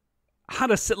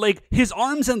his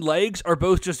arms and legs are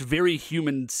both just very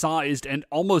human sized and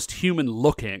almost human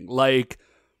looking. Like,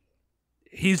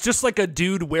 he's just like a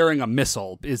dude wearing a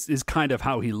missile is kind of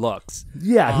how he looks.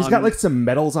 Yeah, he's got like some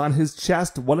medals on his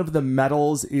chest. One of the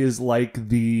medals is like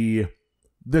the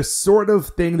sort of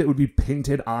thing that would be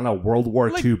painted on a World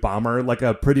War II bomber, like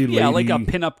a pretty lady. Yeah, like a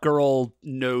pinup girl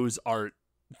nose art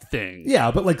thing. Yeah,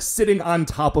 but like sitting on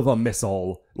top of a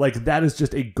missile. Like, that is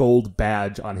just a gold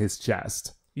badge on his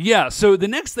chest. Yeah, so the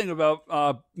next thing about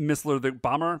Bomber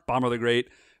the Great,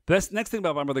 the next thing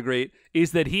about Bomber the Great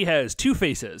is that he has two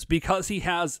faces, because he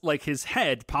has, like, his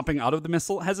head popping out of the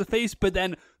missile has a face, but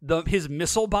then his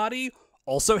missile body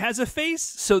also has a face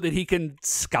so that he can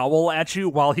scowl at you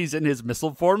while he's in his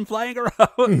missile form flying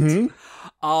around.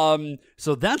 Mm-hmm.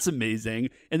 So that's amazing.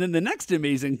 And then the next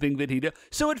amazing thing that he did.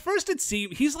 So at first it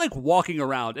seemed he's like walking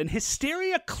around, and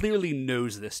Hysteria clearly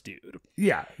knows this dude.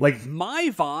 Yeah, like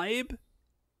my vibe.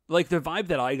 Like, the vibe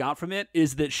that I got from it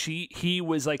is that he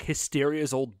was, like,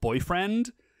 Hysteria's old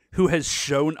boyfriend who has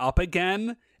shown up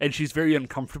again, and she's very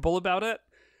uncomfortable about it.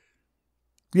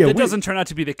 Yeah, that doesn't turn out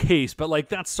to be the case, but, like,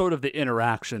 that's sort of the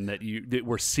interaction that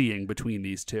we're seeing between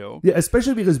these two. Yeah,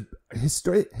 especially because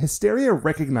Hysteria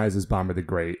recognizes Bomber the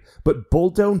Great, but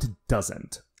Buldone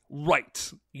doesn't.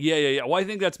 Right. Yeah. Well, I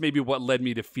think that's maybe what led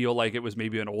me to feel like it was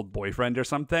maybe an old boyfriend or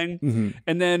something. Mm-hmm.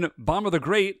 And then Bomber the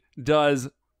Great does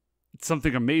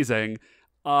something amazing.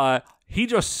 He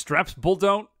just straps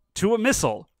Buldone to a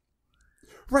missile.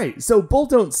 Right, so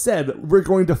Buldone said we're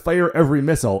going to fire every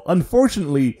missile.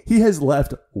 Unfortunately, he has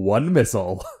left one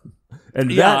missile.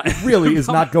 And that really is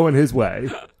not going his way.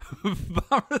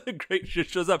 Bomber the Great just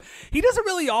shows up. He doesn't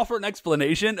really offer an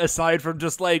explanation aside from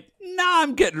just like, nah,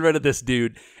 I'm getting rid of this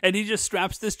dude. And he just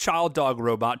straps this child dog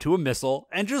robot to a missile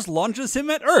and just launches him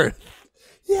at Earth.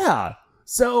 Yeah,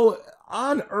 so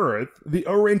on Earth, the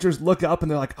Ohrangers look up and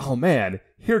they're like, oh man,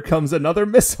 here comes another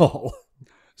missile.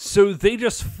 So they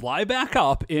just fly back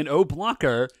up in O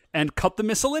Blocker and cut the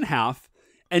missile in half.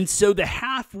 And so the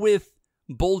half with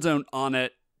Buldone on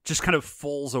it just kind of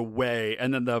falls away.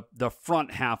 And then the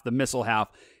front half, the missile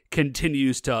half,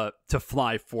 continues to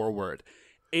fly forward.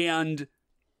 And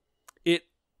it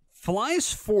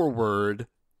flies forward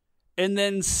and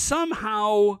then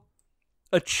somehow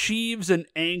achieves an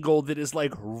angle that is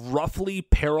like roughly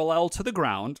parallel to the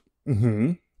ground.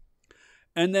 Mm-hmm.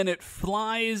 And then it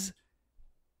flies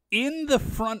in the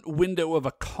front window of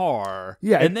a car.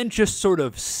 Yeah, and then just sort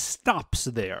of stops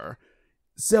there.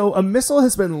 So a missile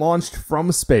has been launched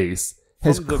from space,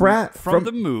 from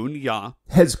the moon, yeah.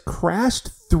 Has crashed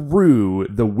through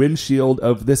the windshield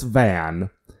of this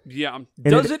van. Yeah.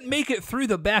 Doesn't make it through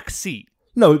the back seat.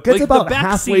 No, it gets Like, about the back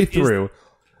halfway seat is- through.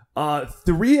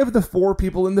 3 of the 4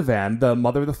 people in the van, the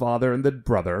mother, the father, and the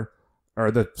brother, or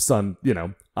the son,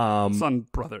 Son,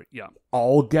 brother, yeah.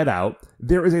 all get out.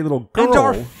 There is a little girl. And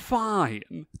are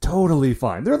fine. Totally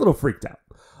fine. They're a little freaked out.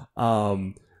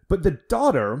 But the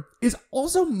daughter is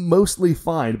also mostly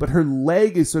fine, but her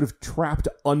leg is sort of trapped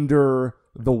under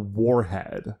the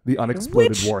warhead, the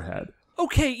unexploded warhead.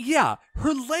 Okay, yeah.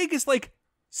 Her leg is like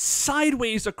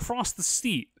sideways across the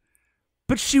seat.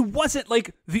 But she wasn't,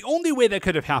 like, the only way that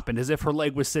could have happened is if her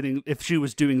leg was sitting, if she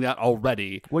was doing that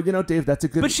already. Well, Dave, that's a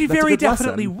good But she that's a very good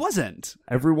definitely lesson. wasn't.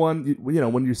 Everyone,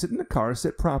 when you sit in a car,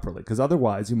 sit properly, because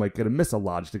otherwise you might get a missile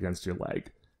lodged against your leg.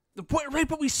 Right,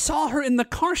 but we saw her in the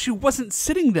car. She wasn't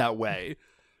sitting that way.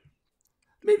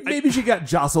 Maybe she got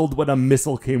jostled when a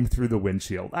missile came through the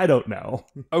windshield. I don't know.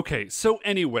 Okay, so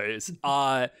anyways,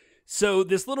 so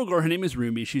this little girl, her name is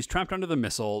Rumi. She's trapped under the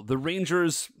missile. The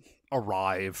Rangers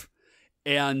arrive,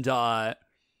 and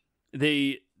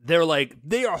they're like,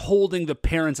 they are holding the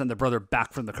parents and the brother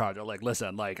back from the car. They're like,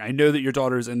 listen, like, I know that your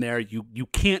daughter's in there. You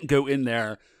can't go in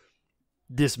there.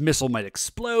 This missile might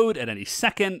explode at any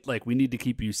second. Like, we need to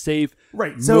keep you safe.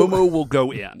 Right. So, Momo will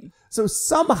go in. So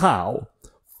somehow,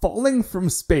 falling from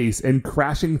space and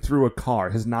crashing through a car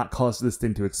has not caused this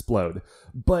thing to explode.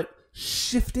 But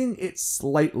shifting it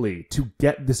slightly to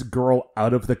get this girl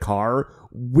out of the car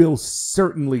will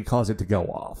certainly cause it to go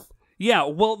off. Yeah,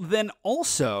 well, then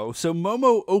also, so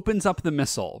Momo opens up the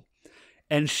missile,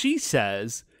 and she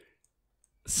says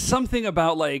something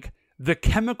about, like, the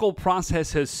chemical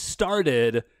process has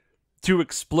started to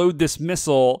explode this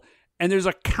missile, and there's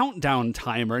a countdown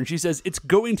timer, and she says it's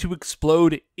going to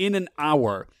explode in an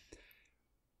hour.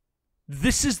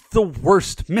 This is the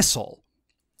worst missile.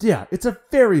 Yeah, it's a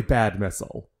very bad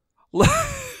missile.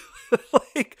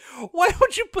 Like, why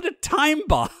would you put a time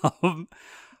bomb?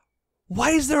 Why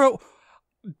is there a...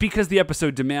 Because the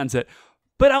episode demands it.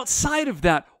 But outside of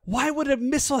that, why would a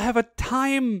missile have a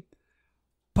time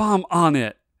bomb on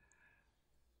it?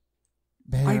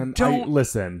 Man,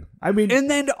 listen. I mean... And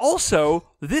then also,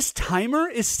 this timer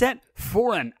is set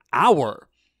for an hour.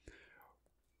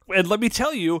 And let me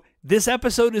tell you, this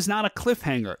episode is not a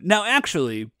cliffhanger. Now,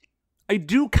 actually, I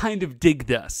do kind of dig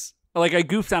this. Like, I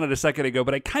goofed on it a second ago,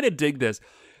 but I kind of dig this.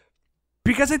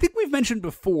 Because I think we've mentioned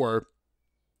before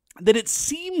that it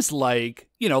seems like,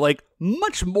 like,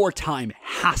 much more time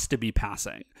has to be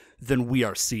passing than we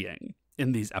are seeing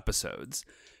in these episodes.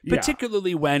 Yeah.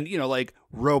 Particularly when, like,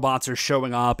 robots are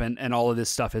showing up and all of this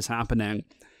stuff is happening.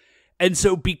 And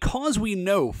so because we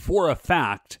know for a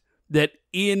fact that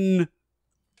in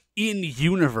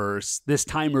universe, this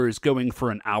timer is going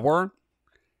for an hour,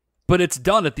 but it's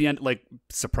done at the end, like,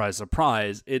 surprise,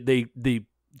 surprise,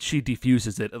 she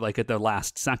defuses it, like, at the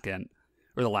last second,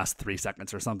 or the last 3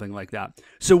 seconds, or something like that.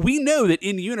 So we know that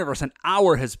in universe, an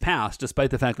hour has passed, despite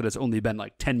the fact that it's only been,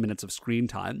 like, 10 minutes of screen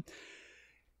time.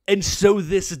 And so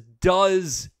this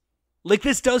does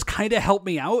kind of help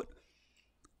me out,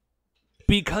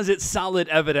 because it's solid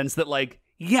evidence that, like,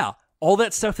 yeah, all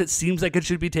that stuff that seems like it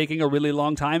should be taking a really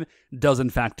long time does in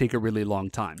fact take a really long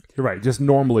time. You're right. Just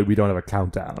normally we don't have a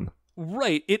countdown.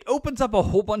 Right. It opens up a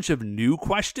whole bunch of new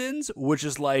questions, which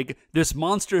is like, this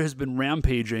monster has been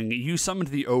rampaging. You summoned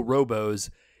the Orobos.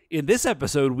 In this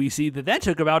episode, we see that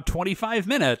took about 25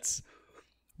 minutes.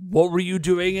 What were you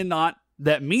doing in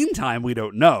that meantime? We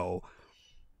don't know.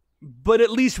 But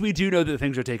at least we do know that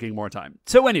things are taking more time.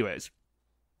 So anyways,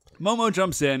 Momo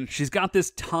jumps in. She's got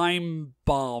this time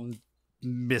bomb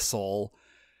missile,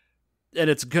 and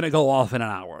it's going to go off in an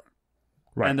hour.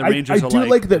 Right. And the Rangers I do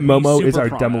like that Momo is our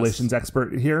promise. Demolitions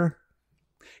expert here.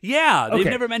 Yeah, they've Okay.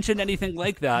 never mentioned anything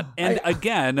like that. And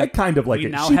again, I kind of like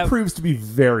it. She proves to be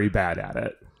very bad at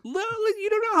it. You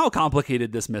don't know how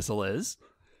complicated this missile is.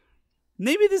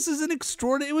 Maybe this is an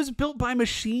extraordinary... It was built by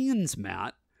machines,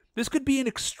 Matt. This could be an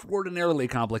extraordinarily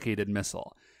complicated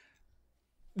missile.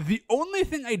 The only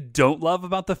thing I don't love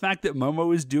about the fact that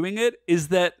Momo is doing it is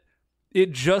that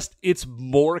it's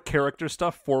more character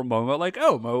stuff for Momo. Like,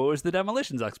 oh, Momo is the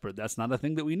demolitions expert. That's not a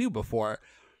thing that we knew before.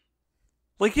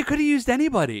 Like, you could have used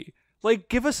anybody. Like,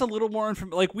 give us a little more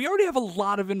information. Like, we already have a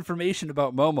lot of information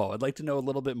about Momo. I'd like to know a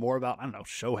little bit more about, I don't know,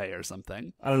 Shohei or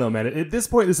something. I don't know, man. At this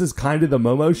point, this is kind of the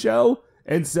Momo show.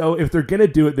 And so if they're going to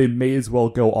do it, they may as well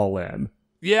go all in.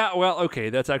 Yeah, well, okay.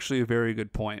 That's actually a very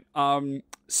good point.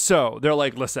 So they're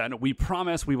like, listen, we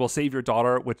promise we will save your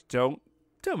daughter, which don't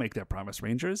make that promise,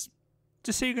 Rangers.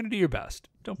 Just say you're going to do your best.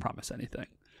 Don't promise anything.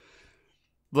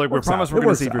 Like, we promise we're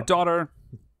going to save your daughter.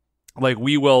 Like,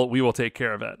 we will take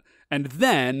care of it. And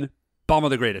then Bomb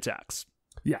of the Great attacks.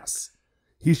 Yes.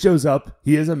 He shows up.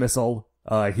 He is a missile.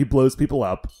 He blows people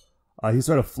up. He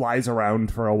sort of flies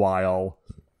around for a while.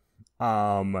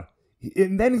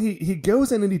 And then he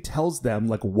goes in and he tells them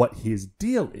like what his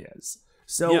deal is.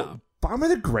 So Bomber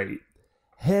the Great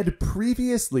had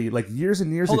previously, like years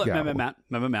and years ago. Hold up, Matt.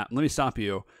 Let me stop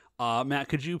you. Matt,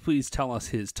 could you please tell us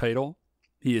his title?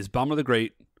 He is Bomber the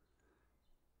Great.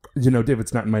 You know, Dave,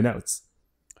 it's not in my notes.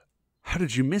 How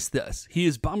did you miss this? He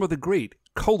is Bomber the Great,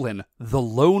 the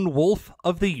lone wolf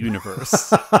of the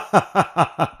universe.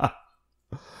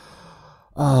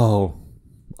 Oh,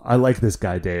 I like this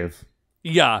guy, Dave.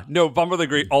 Yeah, no, Bomber the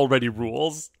Great already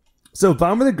rules. So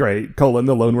Bomber the Great, the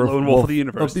lone wolf of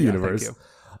the universe.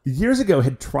 Years ago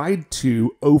had tried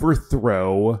to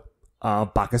overthrow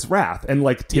Bacchus Wrath and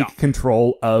like take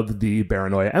control of the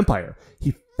Baranoia Empire.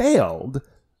 He failed,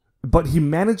 but he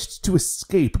managed to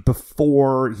escape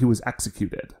before he was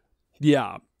executed.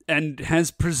 Yeah, and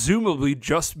has presumably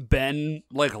just been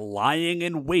like lying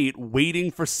in wait,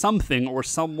 waiting for something or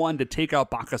someone to take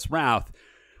out Bacchus Wrath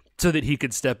so that he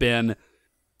could step in,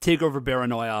 take over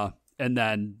Baranoia, and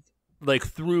then like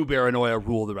through Baranoia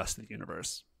rule the rest of the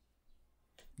universe.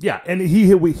 Yeah, and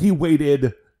he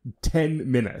waited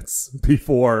 10 minutes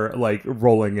before like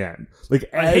rolling in. Like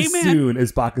as soon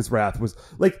as Bacchus Wrath was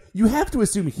like, you have to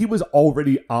assume he was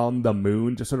already on the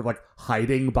moon, just sort of like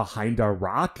hiding behind a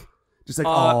rock. Just like,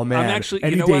 oh man, I'm actually,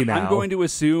 any you know day what? now. I'm going to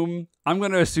assume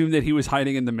that he was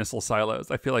hiding in the missile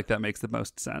silos. I feel like that makes the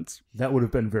most sense. That would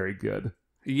have been very good.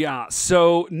 Yeah.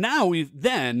 So now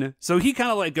so he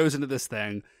kind of like goes into this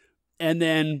thing. And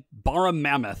then Bara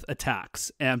Mammoth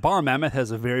attacks. And Bara Mammoth has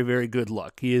a very, very good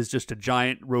look. He is just a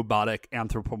giant, robotic,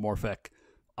 anthropomorphic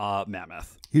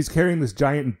mammoth. He's carrying this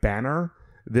giant banner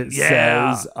that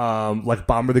says, like,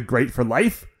 Bomber the Great for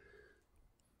life.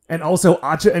 And also,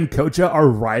 Acha and Kocha are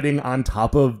riding on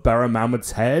top of Bara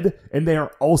Mammoth's head. And they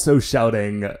are also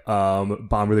shouting,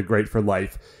 Bomber the Great for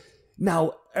life.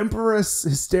 Now, Empress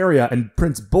Hysteria and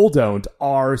Prince Bulldont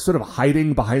are sort of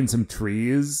hiding behind some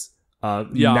trees.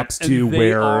 Next to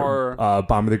where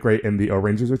Bomber the Great and the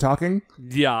Ohrangers are talking.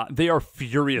 Yeah, they are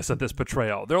furious at this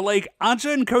betrayal. They're like,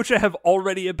 Acha and Kocha have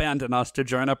already abandoned us to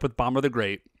join up with Bomber the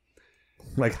Great.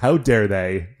 Like, how dare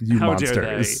they, you monsters?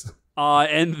 Dare they?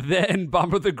 And then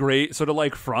Bomber the Great sort of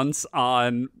like fronts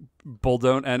on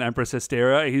Bulldont and Empress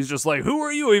Hysteria. He's just like, who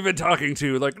are you even talking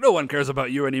to? Like, no one cares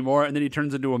about you anymore. And then he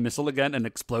turns into a missile again and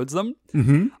explodes them.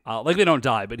 Mm-hmm. Like, they don't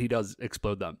die, but he does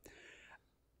explode them.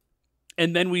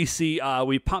 And then we see,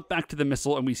 we pop back to the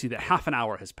missile and we see that half an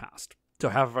hour has passed. So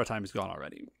half of our time is gone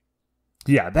already.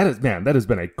 Yeah, that has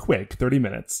been a quick 30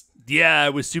 minutes. Yeah,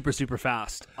 it was super, super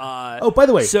fast. By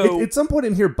the way, at some point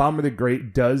in here, Bomber the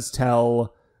Great does tells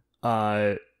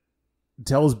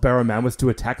Bara Mammoth to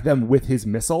attack them with his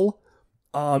missile.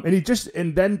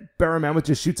 And then Bara Mammoth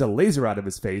just shoots a laser out of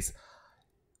his face,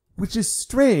 which is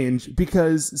strange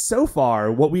because so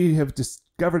far what we have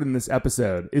discovered in this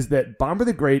episode is that Bomber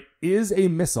the Great is a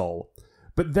missile,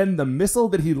 but then the missile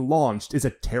that he launched is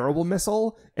a terrible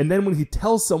missile, and then when he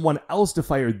tells someone else to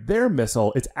fire their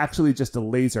missile, it's actually just a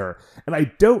laser.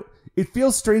 And it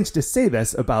feels strange to say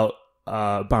this about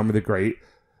Bomber the Great.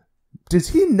 Does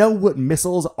he know what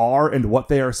missiles are and what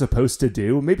they are supposed to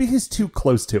do? Maybe he's too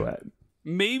close to it.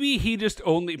 Maybe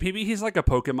he's like a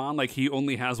Pokemon, like he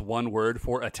only has one word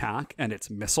for attack, and it's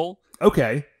missile.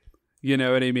 Okay. You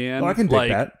know what I mean? Well, I can dig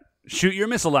that. Shoot your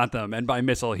missile at them, and by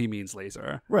missile, he means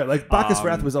laser. Right, like Bacchus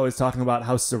Wrath was always talking about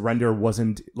how surrender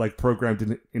wasn't like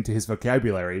programmed into his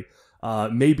vocabulary.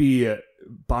 Maybe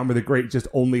Bomber the Great just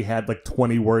only had like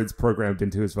 20 words programmed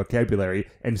into his vocabulary,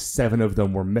 and 7 of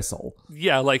them were missile.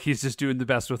 Yeah, like he's just doing the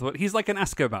best with what... He's like an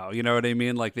Eskimo, you know what I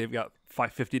mean? Like they've got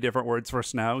 50 different words for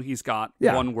snow. He's got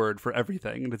one word for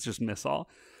everything, and it's just missile.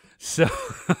 So,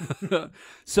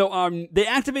 they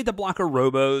activate the blocker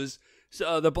robos.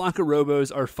 So the blocker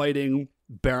robos are fighting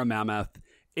Bara Mammoth,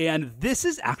 and this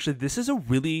is a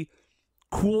really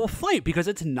cool fight because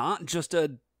it's not just a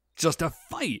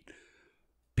fight.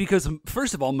 Because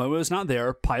first of all, Momo's not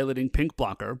there piloting Pink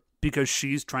Blocker because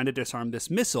she's trying to disarm this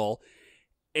missile,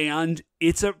 and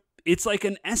it's like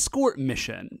an escort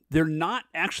mission. They're not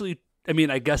actually. I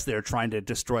mean, I guess they're trying to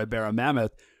destroy Bara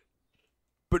Mammoth,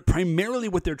 but primarily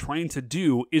what they're trying to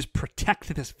do is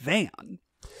protect this van.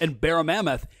 And Bara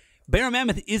Mammoth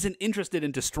isn't interested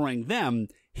in destroying them.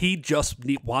 He just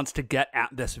wants to get at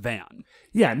this van.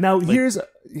 Yeah, now here's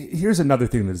another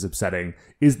thing that is upsetting,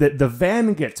 is that the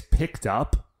van gets picked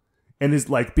up and is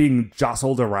like being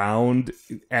jostled around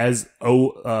as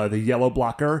the yellow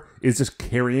blocker is just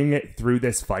carrying it through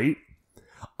this fight.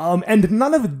 And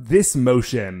none of this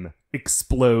motion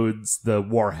explodes the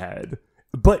warhead.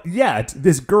 But yet,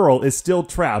 this girl is still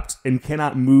trapped and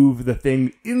cannot move the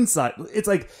thing inside. It's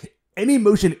like... any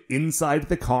motion inside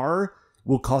the car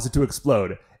will cause it to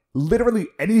explode. Literally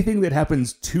anything that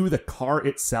happens to the car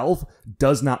itself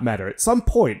does not matter. At some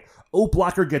point,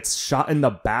 O-Blocker gets shot in the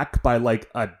back by like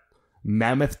a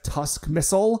mammoth tusk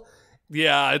missile.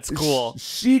 Yeah, it's cool.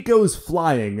 She goes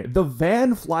flying. The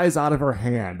van flies out of her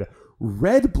hand.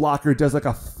 Red Blocker does like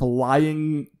a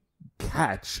flying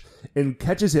catch and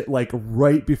catches it like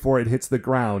right before it hits the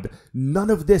ground. None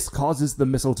of this causes the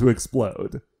missile to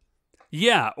explode.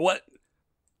 Yeah, what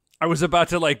I was about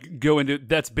to like go into,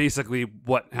 that's basically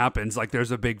what happens. Like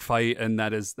there's a big fight and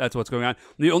that's what's going on.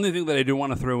 The only thing that I do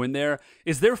want to throw in there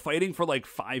is they're fighting for like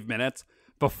 5 minutes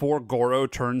before Goro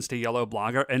turns to Yellow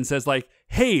Blocker and says like,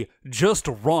 "Hey, just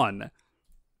run."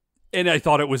 And I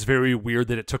thought it was very weird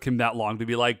that it took him that long to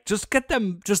be like, just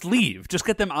leave, just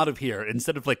get them out of here,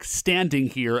 instead of like standing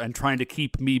here and trying to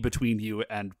keep me between you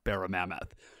and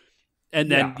Baramammoth.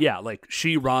 And then, like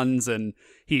she runs and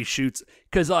he shoots,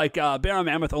 because like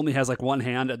Baramammoth only has like one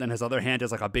hand, and then his other hand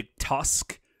is like a big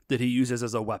tusk that he uses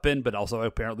as a weapon, but also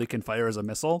apparently can fire as a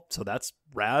missile. So that's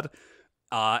rad.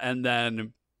 And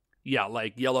then,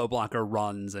 like Yellow Blocker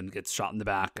runs and gets shot in the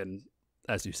back, and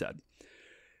as you said.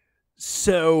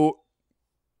 So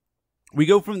we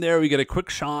go from there. We get a quick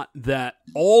shot that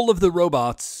all of the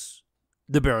robots,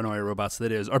 the Baranoia robots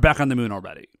that is, are back on the moon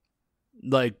already.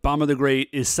 Like Bomber the Great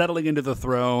is settling into the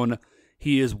throne.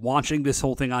 He is watching this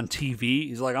whole thing on TV.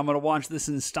 He's like, I'm going to watch this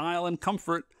in style and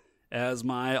comfort as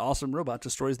my awesome robot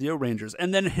destroys the Ohrangers.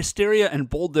 And then Hysteria and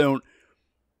Bull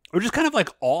are just kind of like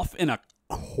off in a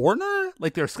corner.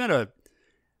 Like they're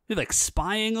like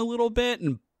spying a little bit,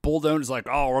 and Bulldome is like,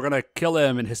 oh, we're going to kill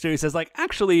him. And Hysteria says, like,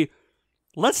 actually,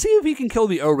 let's see if he can kill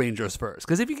the Ohrangers first.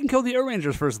 Because if he can kill the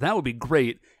Ohrangers first, that would be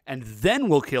great. And then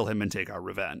we'll kill him and take our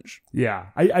revenge. Yeah.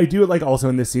 I do like also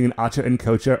in this scene, Acha and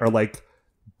Kocha are like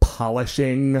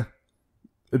polishing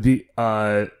the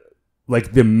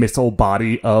like the missile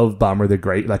body of Bomber the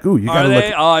Great. Like, ooh, you gotta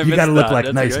look like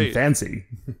That's nice great. and fancy.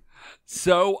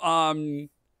 So,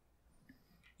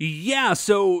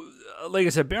 so like I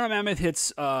said, Baramammoth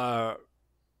hits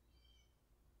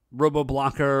Robo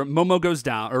Blocker. Momo goes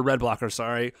down, or Red Blocker,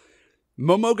 sorry.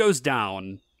 Momo goes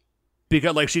down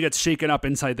because like she gets shaken up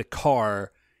inside the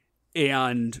car,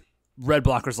 and Red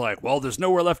Blocker's like, well, there's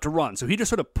nowhere left to run. So he just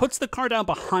sort of puts the car down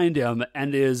behind him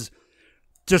and is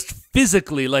just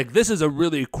physically, like, this is a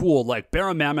really cool, like,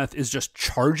 Baramammoth is just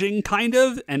charging kind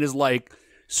of, and is like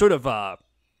sort of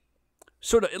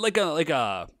like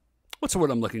a what's the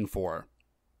word I'm looking for?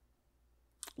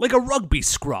 Like a rugby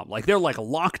scrum. Like they're like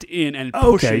locked in and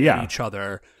pushing at each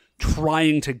other,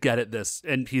 trying to get at this,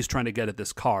 and he's trying to get at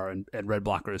this car, and Red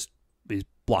Blocker is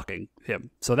blocking him.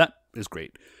 So that is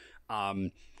great.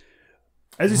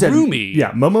 As you said, Rumi.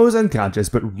 Yeah, Momo is unconscious,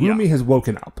 but Rumi has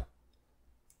woken up.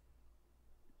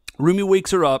 Rumi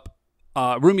wakes her up.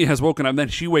 Rumi has woken up, and then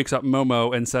she wakes up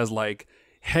Momo and says, like,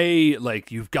 hey,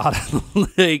 like, you've got to,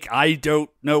 like, I don't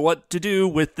know what to do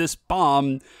with this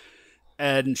bomb.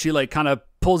 And she, like, kind of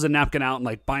pulls a napkin out and,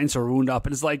 like, binds her wound up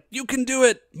and is like, you can do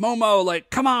it, Momo, like,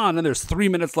 come on. And there's 3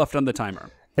 minutes left on the timer.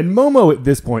 And Momo at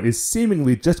this point is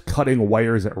seemingly just cutting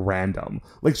wires at random.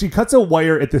 Like, she cuts a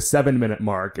wire at the 7-minute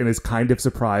mark and is kind of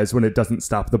surprised when it doesn't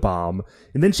stop the bomb.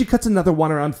 And then she cuts another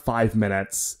one around 5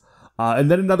 minutes.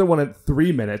 And then another one at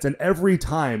 3 minutes. And every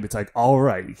time it's like, all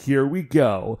right, here we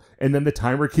go. And then the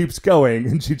timer keeps going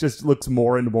and she just looks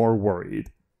more and more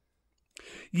worried.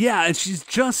 Yeah, and she's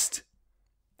just...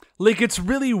 like, it's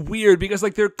really weird because,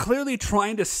 like, they're clearly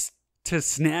trying to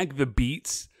snag the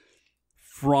beats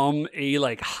from a,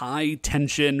 like,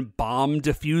 high-tension bomb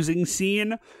diffusing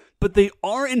scene, but they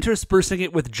are interspersing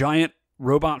it with giant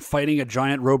robot fighting a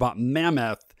giant robot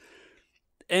mammoth.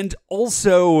 And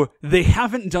also, they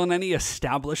haven't done any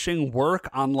establishing work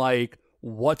on, like,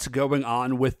 what's going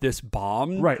on with this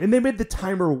bomb. Right, and they made the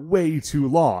timer way too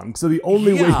long, so the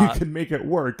only way you can make it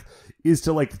work is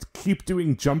to, like, keep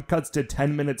doing jump cuts to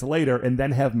 10 minutes later and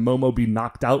then have Momo be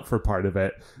knocked out for part of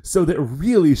it, so that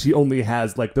really she only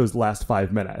has, like, those last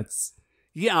 5 minutes.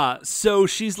 Yeah, so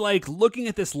she's, like, looking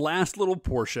at this last little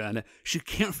portion. She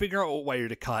can't figure out what wire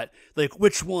to cut. Like,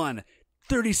 which one?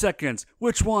 30 seconds.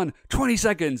 Which one? 20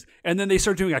 seconds. And then they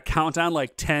start doing a countdown,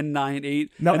 like 10, 9,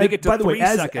 8. Now, and they get to by the 3 way,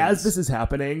 seconds. as this is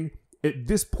happening, at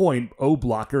this point,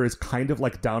 O-Blocker is kind of,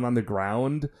 like, down on the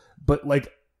ground, but,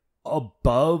 like,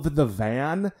 above the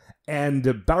van, and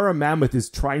Baramammoth is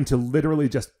trying to literally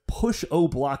just push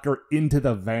O-Blocker into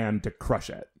the van to crush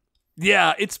it.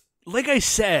 Yeah, it's, like I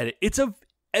said,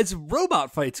 as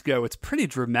robot fights go, it's pretty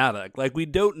dramatic. Like, we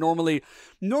don't normally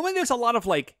there's a lot of,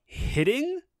 like,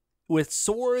 hitting with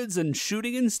swords and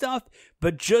shooting and stuff,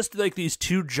 but just, like, these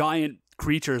two giant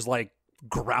creatures, like,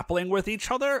 grappling with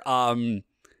each other.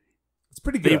 It's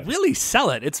pretty good. They really sell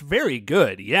it. It's very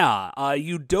good. Yeah.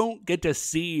 You don't get to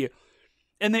see,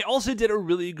 and they also did a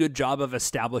really good job of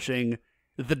establishing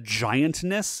the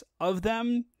giantness of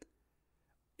them.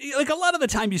 Like, a lot of the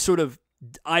time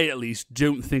I at least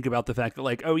don't think about the fact that,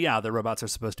 like, oh yeah, the robots are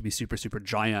supposed to be super, super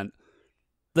giant.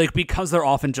 Like, because they're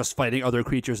often just fighting other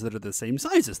creatures that are the same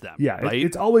size as them. Yeah, right?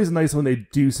 It's always nice when they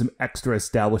do some extra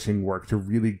establishing work to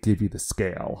really give you the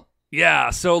scale. Yeah,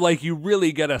 so, like, you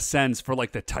really get a sense for,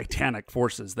 like, the titanic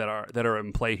forces that are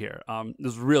in play here.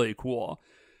 This is really cool.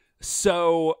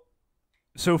 So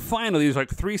finally, there's, like,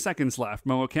 3 seconds left.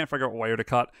 Momo can't figure out what wire to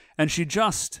cut, and she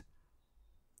just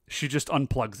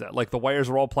unplugs it. Like, the wires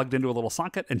are all plugged into a little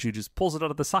socket, and she just pulls it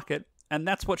out of the socket, and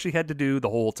that's what she had to do the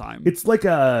whole time. It's like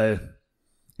a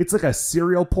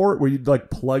serial port where you'd, like,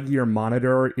 plug your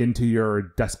monitor into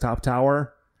your desktop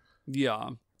tower.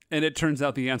 Yeah. And it turns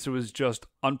out the answer was just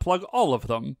unplug all of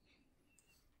them.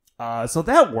 So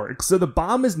that works. So the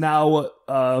bomb is now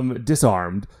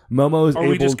disarmed. Momo is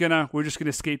able... We're just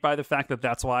gonna skate by the fact that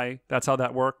that's how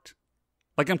that worked?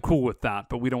 Like, I'm cool with that,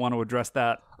 but we don't want to address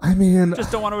that. I mean...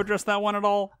 Just don't want to address that one at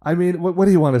all. I mean, what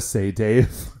do you want to say, Dave?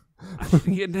 What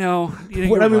do you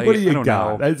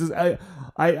got?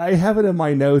 I have it in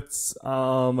my notes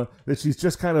that she's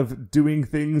just kind of doing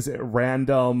things at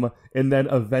random, and then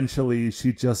eventually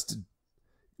she just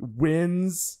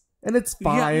wins, and it's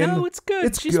fine. Yeah, no, it's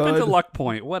good. She spent a luck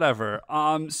point, whatever.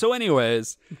 So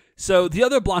anyways, the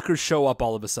other blockers show up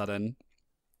all of a sudden,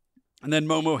 and then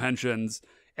Momo henshins,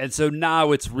 and so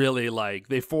now it's really like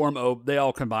they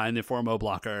all combine, they form O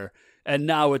blocker, and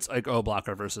now it's like O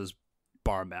blocker versus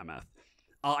Bar Mammoth.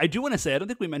 I do want to say, I don't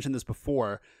think we mentioned this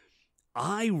before,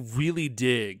 I really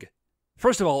dig.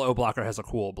 First of all, O Blocker has a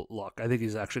cool look. I think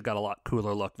he's actually got a lot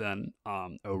cooler look than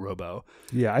O Robo.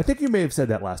 Yeah, I think you may have said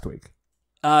that last week.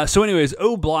 So anyways,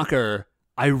 O Blocker,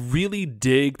 I really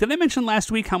dig. Did I mention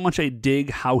last week how much I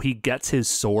dig how he gets his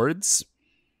swords?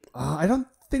 I don't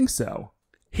think so.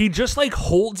 He just, like,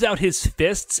 holds out his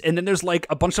fists, and then there's, like,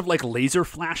 a bunch of, like, laser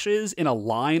flashes in a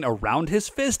line around his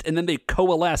fist, and then they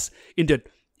coalesce into...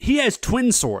 He has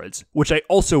twin swords, which I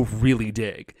also really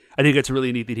dig. I think it's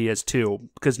really neat that he has two,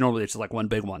 because normally it's just like one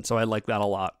big one, so I like that a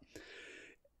lot.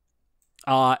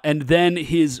 And then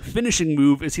his finishing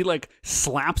move is he, like,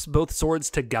 slaps both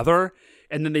swords together,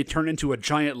 and then they turn into a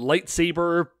giant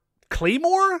lightsaber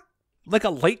claymore? Like a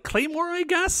light claymore, I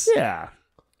guess? Yeah.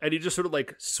 And he just sort of,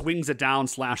 like, swings it down,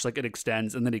 like, it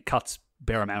extends, and then he cuts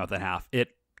Bear Mammoth in half. It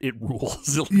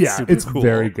rules. Yeah, it's cool.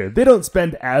 Very good. They don't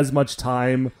spend as much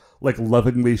time, like,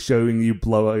 lovingly showing you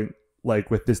blowing, like,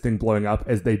 with this thing blowing up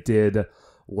as they did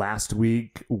last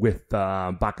week with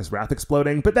Bacchus Wrath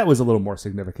exploding, but that was a little more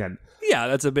significant. Yeah,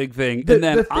 that's a big thing.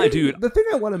 The thing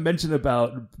I want to mention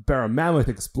about Baron Mammoth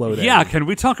exploding... Yeah, can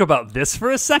we talk about this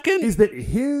for a second? Is that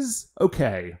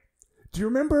okay, do you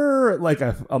remember, like,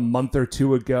 a month or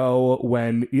two ago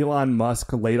when Elon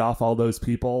Musk laid off all those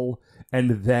people?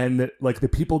 And then, like, the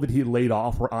people that he laid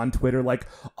off were on Twitter like,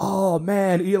 oh,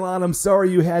 man, Elon, I'm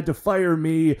sorry you had to fire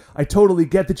me. I totally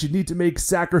get that you need to make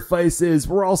sacrifices.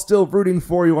 We're all still rooting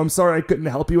for you. I'm sorry I couldn't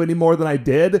help you any more than I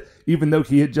did, even though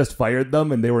he had just fired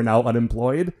them and they were now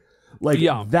unemployed. Like,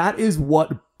 That is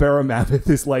what Baron Mammoth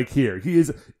is like here. He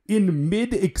is in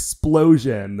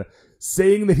mid-explosion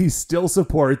saying that he still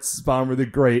supports Bomber the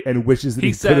Great and wishes that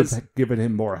he could have given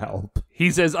him more help. He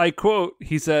says, I quote,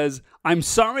 he says, I'm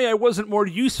sorry I wasn't more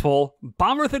useful.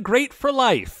 Bomber the Great for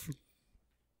life.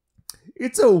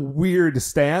 It's a weird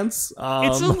stance.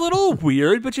 It's a little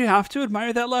weird, but you have to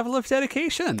admire that level of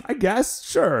dedication. I guess,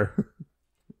 sure.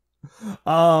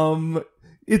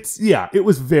 It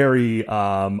was very,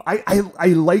 I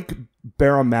like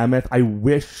Baron Mammoth. I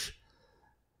wish...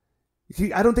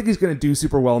 I don't think he's going to do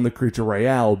super well in the Creature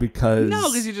Royale because... No,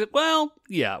 because he's just... Well,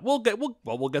 yeah, we'll get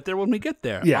there when we get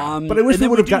there. Yeah, but I wish they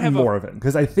would have gotten more of him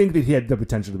because I think that he had the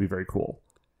potential to be very cool.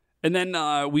 And then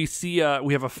we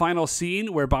have a final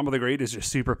scene where Bomber the Great is just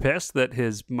super pissed that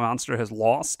his monster has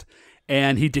lost,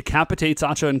 and he decapitates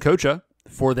Acha and Kocha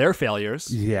for their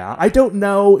failures. Yeah, I don't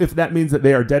know if that means that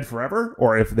they are dead forever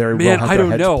or if they're... I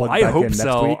don't know. I hope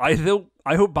so.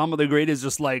 I hope Bomber the Great is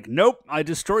just like, nope, I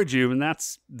destroyed you, and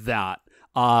that's that.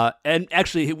 And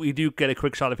actually, we do get a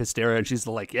quick shot of Hysteria, and she's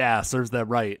like, yeah, serves them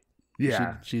right.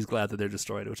 Yeah. She's glad that they're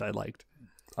destroyed, which I liked.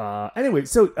 Anyway,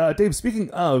 so, Dave,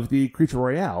 speaking of the Creature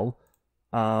Royale,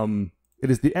 it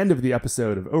is the end of the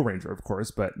episode of Ohranger, of course,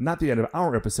 but not the end of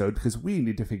our episode, because we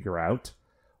need to figure out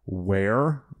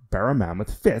where Baron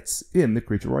Mammoth fits in the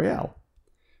Creature Royale.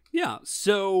 Yeah,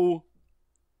 so...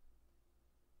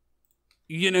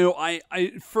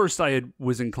 I first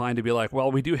was inclined to be like,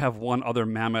 well, we do have one other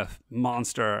mammoth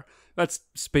monster. That's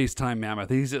Space-Time Mammoth.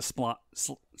 He's at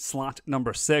slot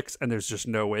number 6, and there's just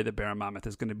no way that Baron Mammoth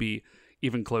is going to be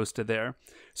even close to there.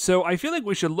 So I feel like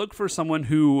we should look for someone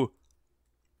who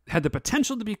had the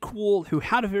potential to be cool, who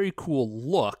had a very cool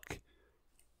look,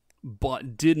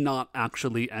 but did not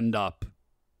actually end up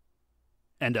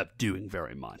doing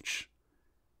very much.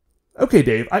 Okay,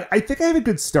 Dave, I think I have a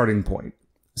good starting point.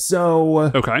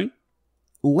 So, okay,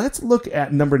 let's look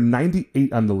at number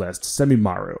 98 on the list,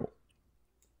 Semimaru.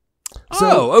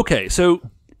 Okay. So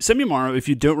Semimaru, if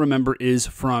you don't remember, is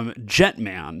from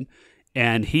Jetman,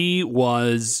 and he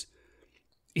was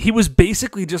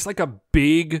basically just like a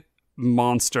big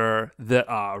monster that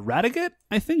Radiguet,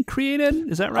 I think, created.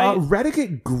 Is that right?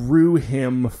 Radiguet grew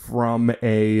him from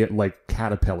a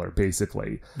caterpillar,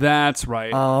 basically. That's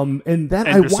right. And then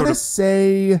I want to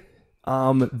say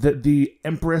that the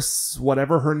Empress,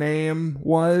 whatever her name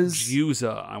was,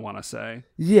 Juza, I want to say.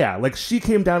 Yeah, she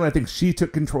came down and I think she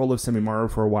took control of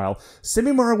Semimaru for a while.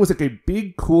 Semimaru was a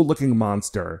big, cool looking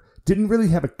monster. Didn't really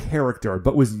have a character,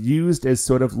 but was used as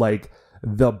sort of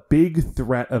the big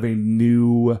threat of a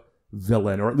new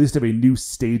villain, or at least of a new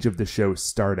stage of the show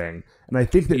starting. And I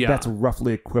think that's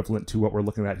roughly equivalent to what we're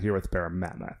looking at here with Baron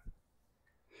Mammoth.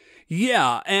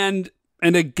 Yeah, and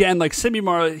again,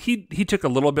 Semimaru, he took a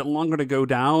little bit longer to go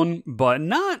down, but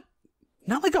not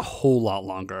a whole lot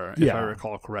longer, if I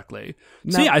recall correctly.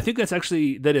 So I think that's a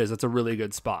really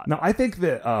good spot. Now, I think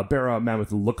that Baron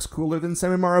Mammoth looks cooler than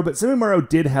Semimaru, but Semimaru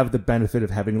did have the benefit of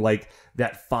having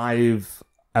that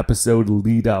 5-episode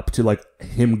lead up to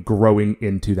him growing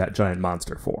into that giant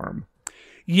monster form.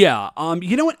 Yeah.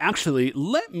 You know what? Actually,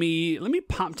 let me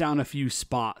pop down a few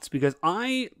spots, because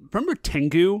I remember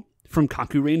Tengu from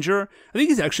Kaku Ranger. I think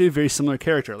he's actually a very similar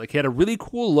character. He had a really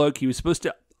cool look. He was supposed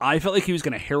to. I felt like he was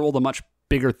going to herald a much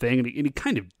bigger thing, and he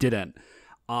kind of didn't.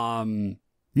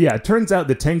 Yeah, it turns out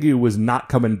that Tengu was not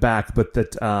coming back, but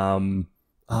that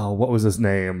what was his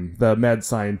name? The mad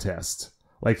scientist.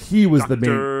 He was the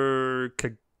main.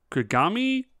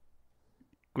 Kagami?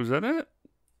 Was that it?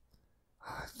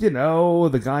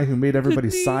 The guy who made everybody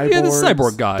cyborgs. Yeah, the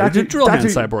cyborg guy. The drill hand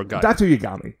cyborg guy. Dr.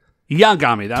 Yagami.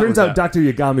 Turns out Dr.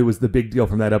 Yagami was the big deal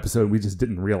from that episode. We just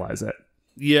didn't realize it.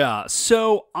 Yeah,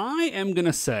 so I am going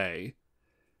to say,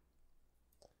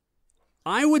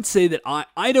 I would say that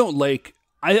I don't like,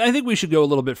 I think we should go a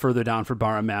little bit further down for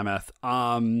Baron Mammoth.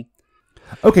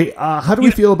 Okay, how do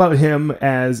we feel about him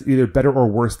as either better or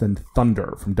worse than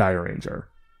Thunder from Dairanger?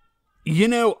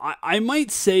 I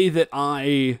might say that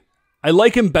I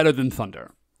like him better than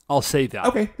Thunder. I'll say that.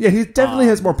 Okay, yeah, he definitely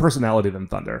has more personality than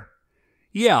Thunder.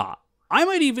 Yeah, I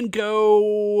might even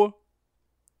go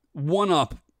one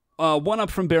up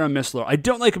from Baron Mistler. I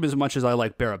don't like him as much as I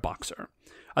like Barra Boxer.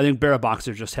 I think Barra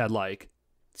Boxer just had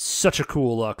such a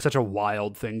cool look, such a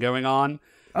wild thing going on.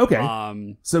 Okay.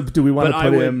 So do we want to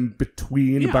put him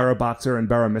between Barra Boxer and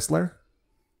Barra Mistler?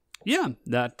 Yeah,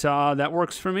 that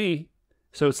works for me.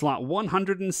 So it's slot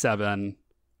 107,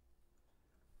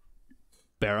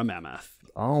 Barra Mammoth.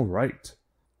 All right.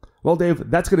 Well, Dave,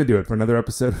 that's going to do it for another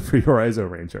episode of For Your Eyes,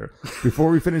 Ohranger.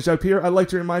 Before we finish up here, I'd like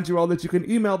to remind you all that you can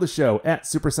email the show at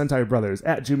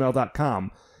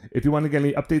supersentaibrothers@gmail.com. If you want to get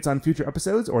any updates on future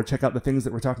episodes or check out the things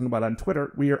that we're talking about on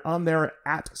Twitter, we are on there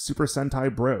at Super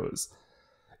Sentai Bros.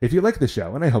 If you like the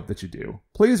show, and I hope that you do,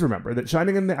 please remember that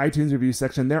shining in the iTunes review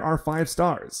section, there are 5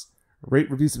 stars.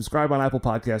 Rate, review, subscribe on Apple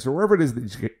Podcasts or wherever it is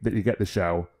that you get the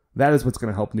show. That is what's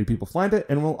going to help new people find it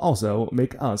and will also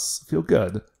make us feel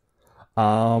good.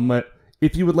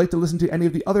 If you would like to listen to any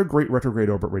of the other great Retrograde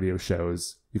Orbit Radio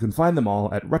shows, you can find them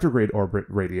all at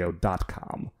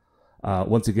retrogradeorbitradio.com.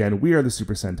 Once again, we are the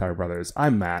Super Sentai Brothers.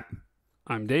 I'm Matt.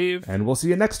 I'm Dave. And we'll see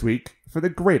you next week for the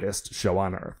greatest show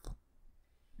on Earth.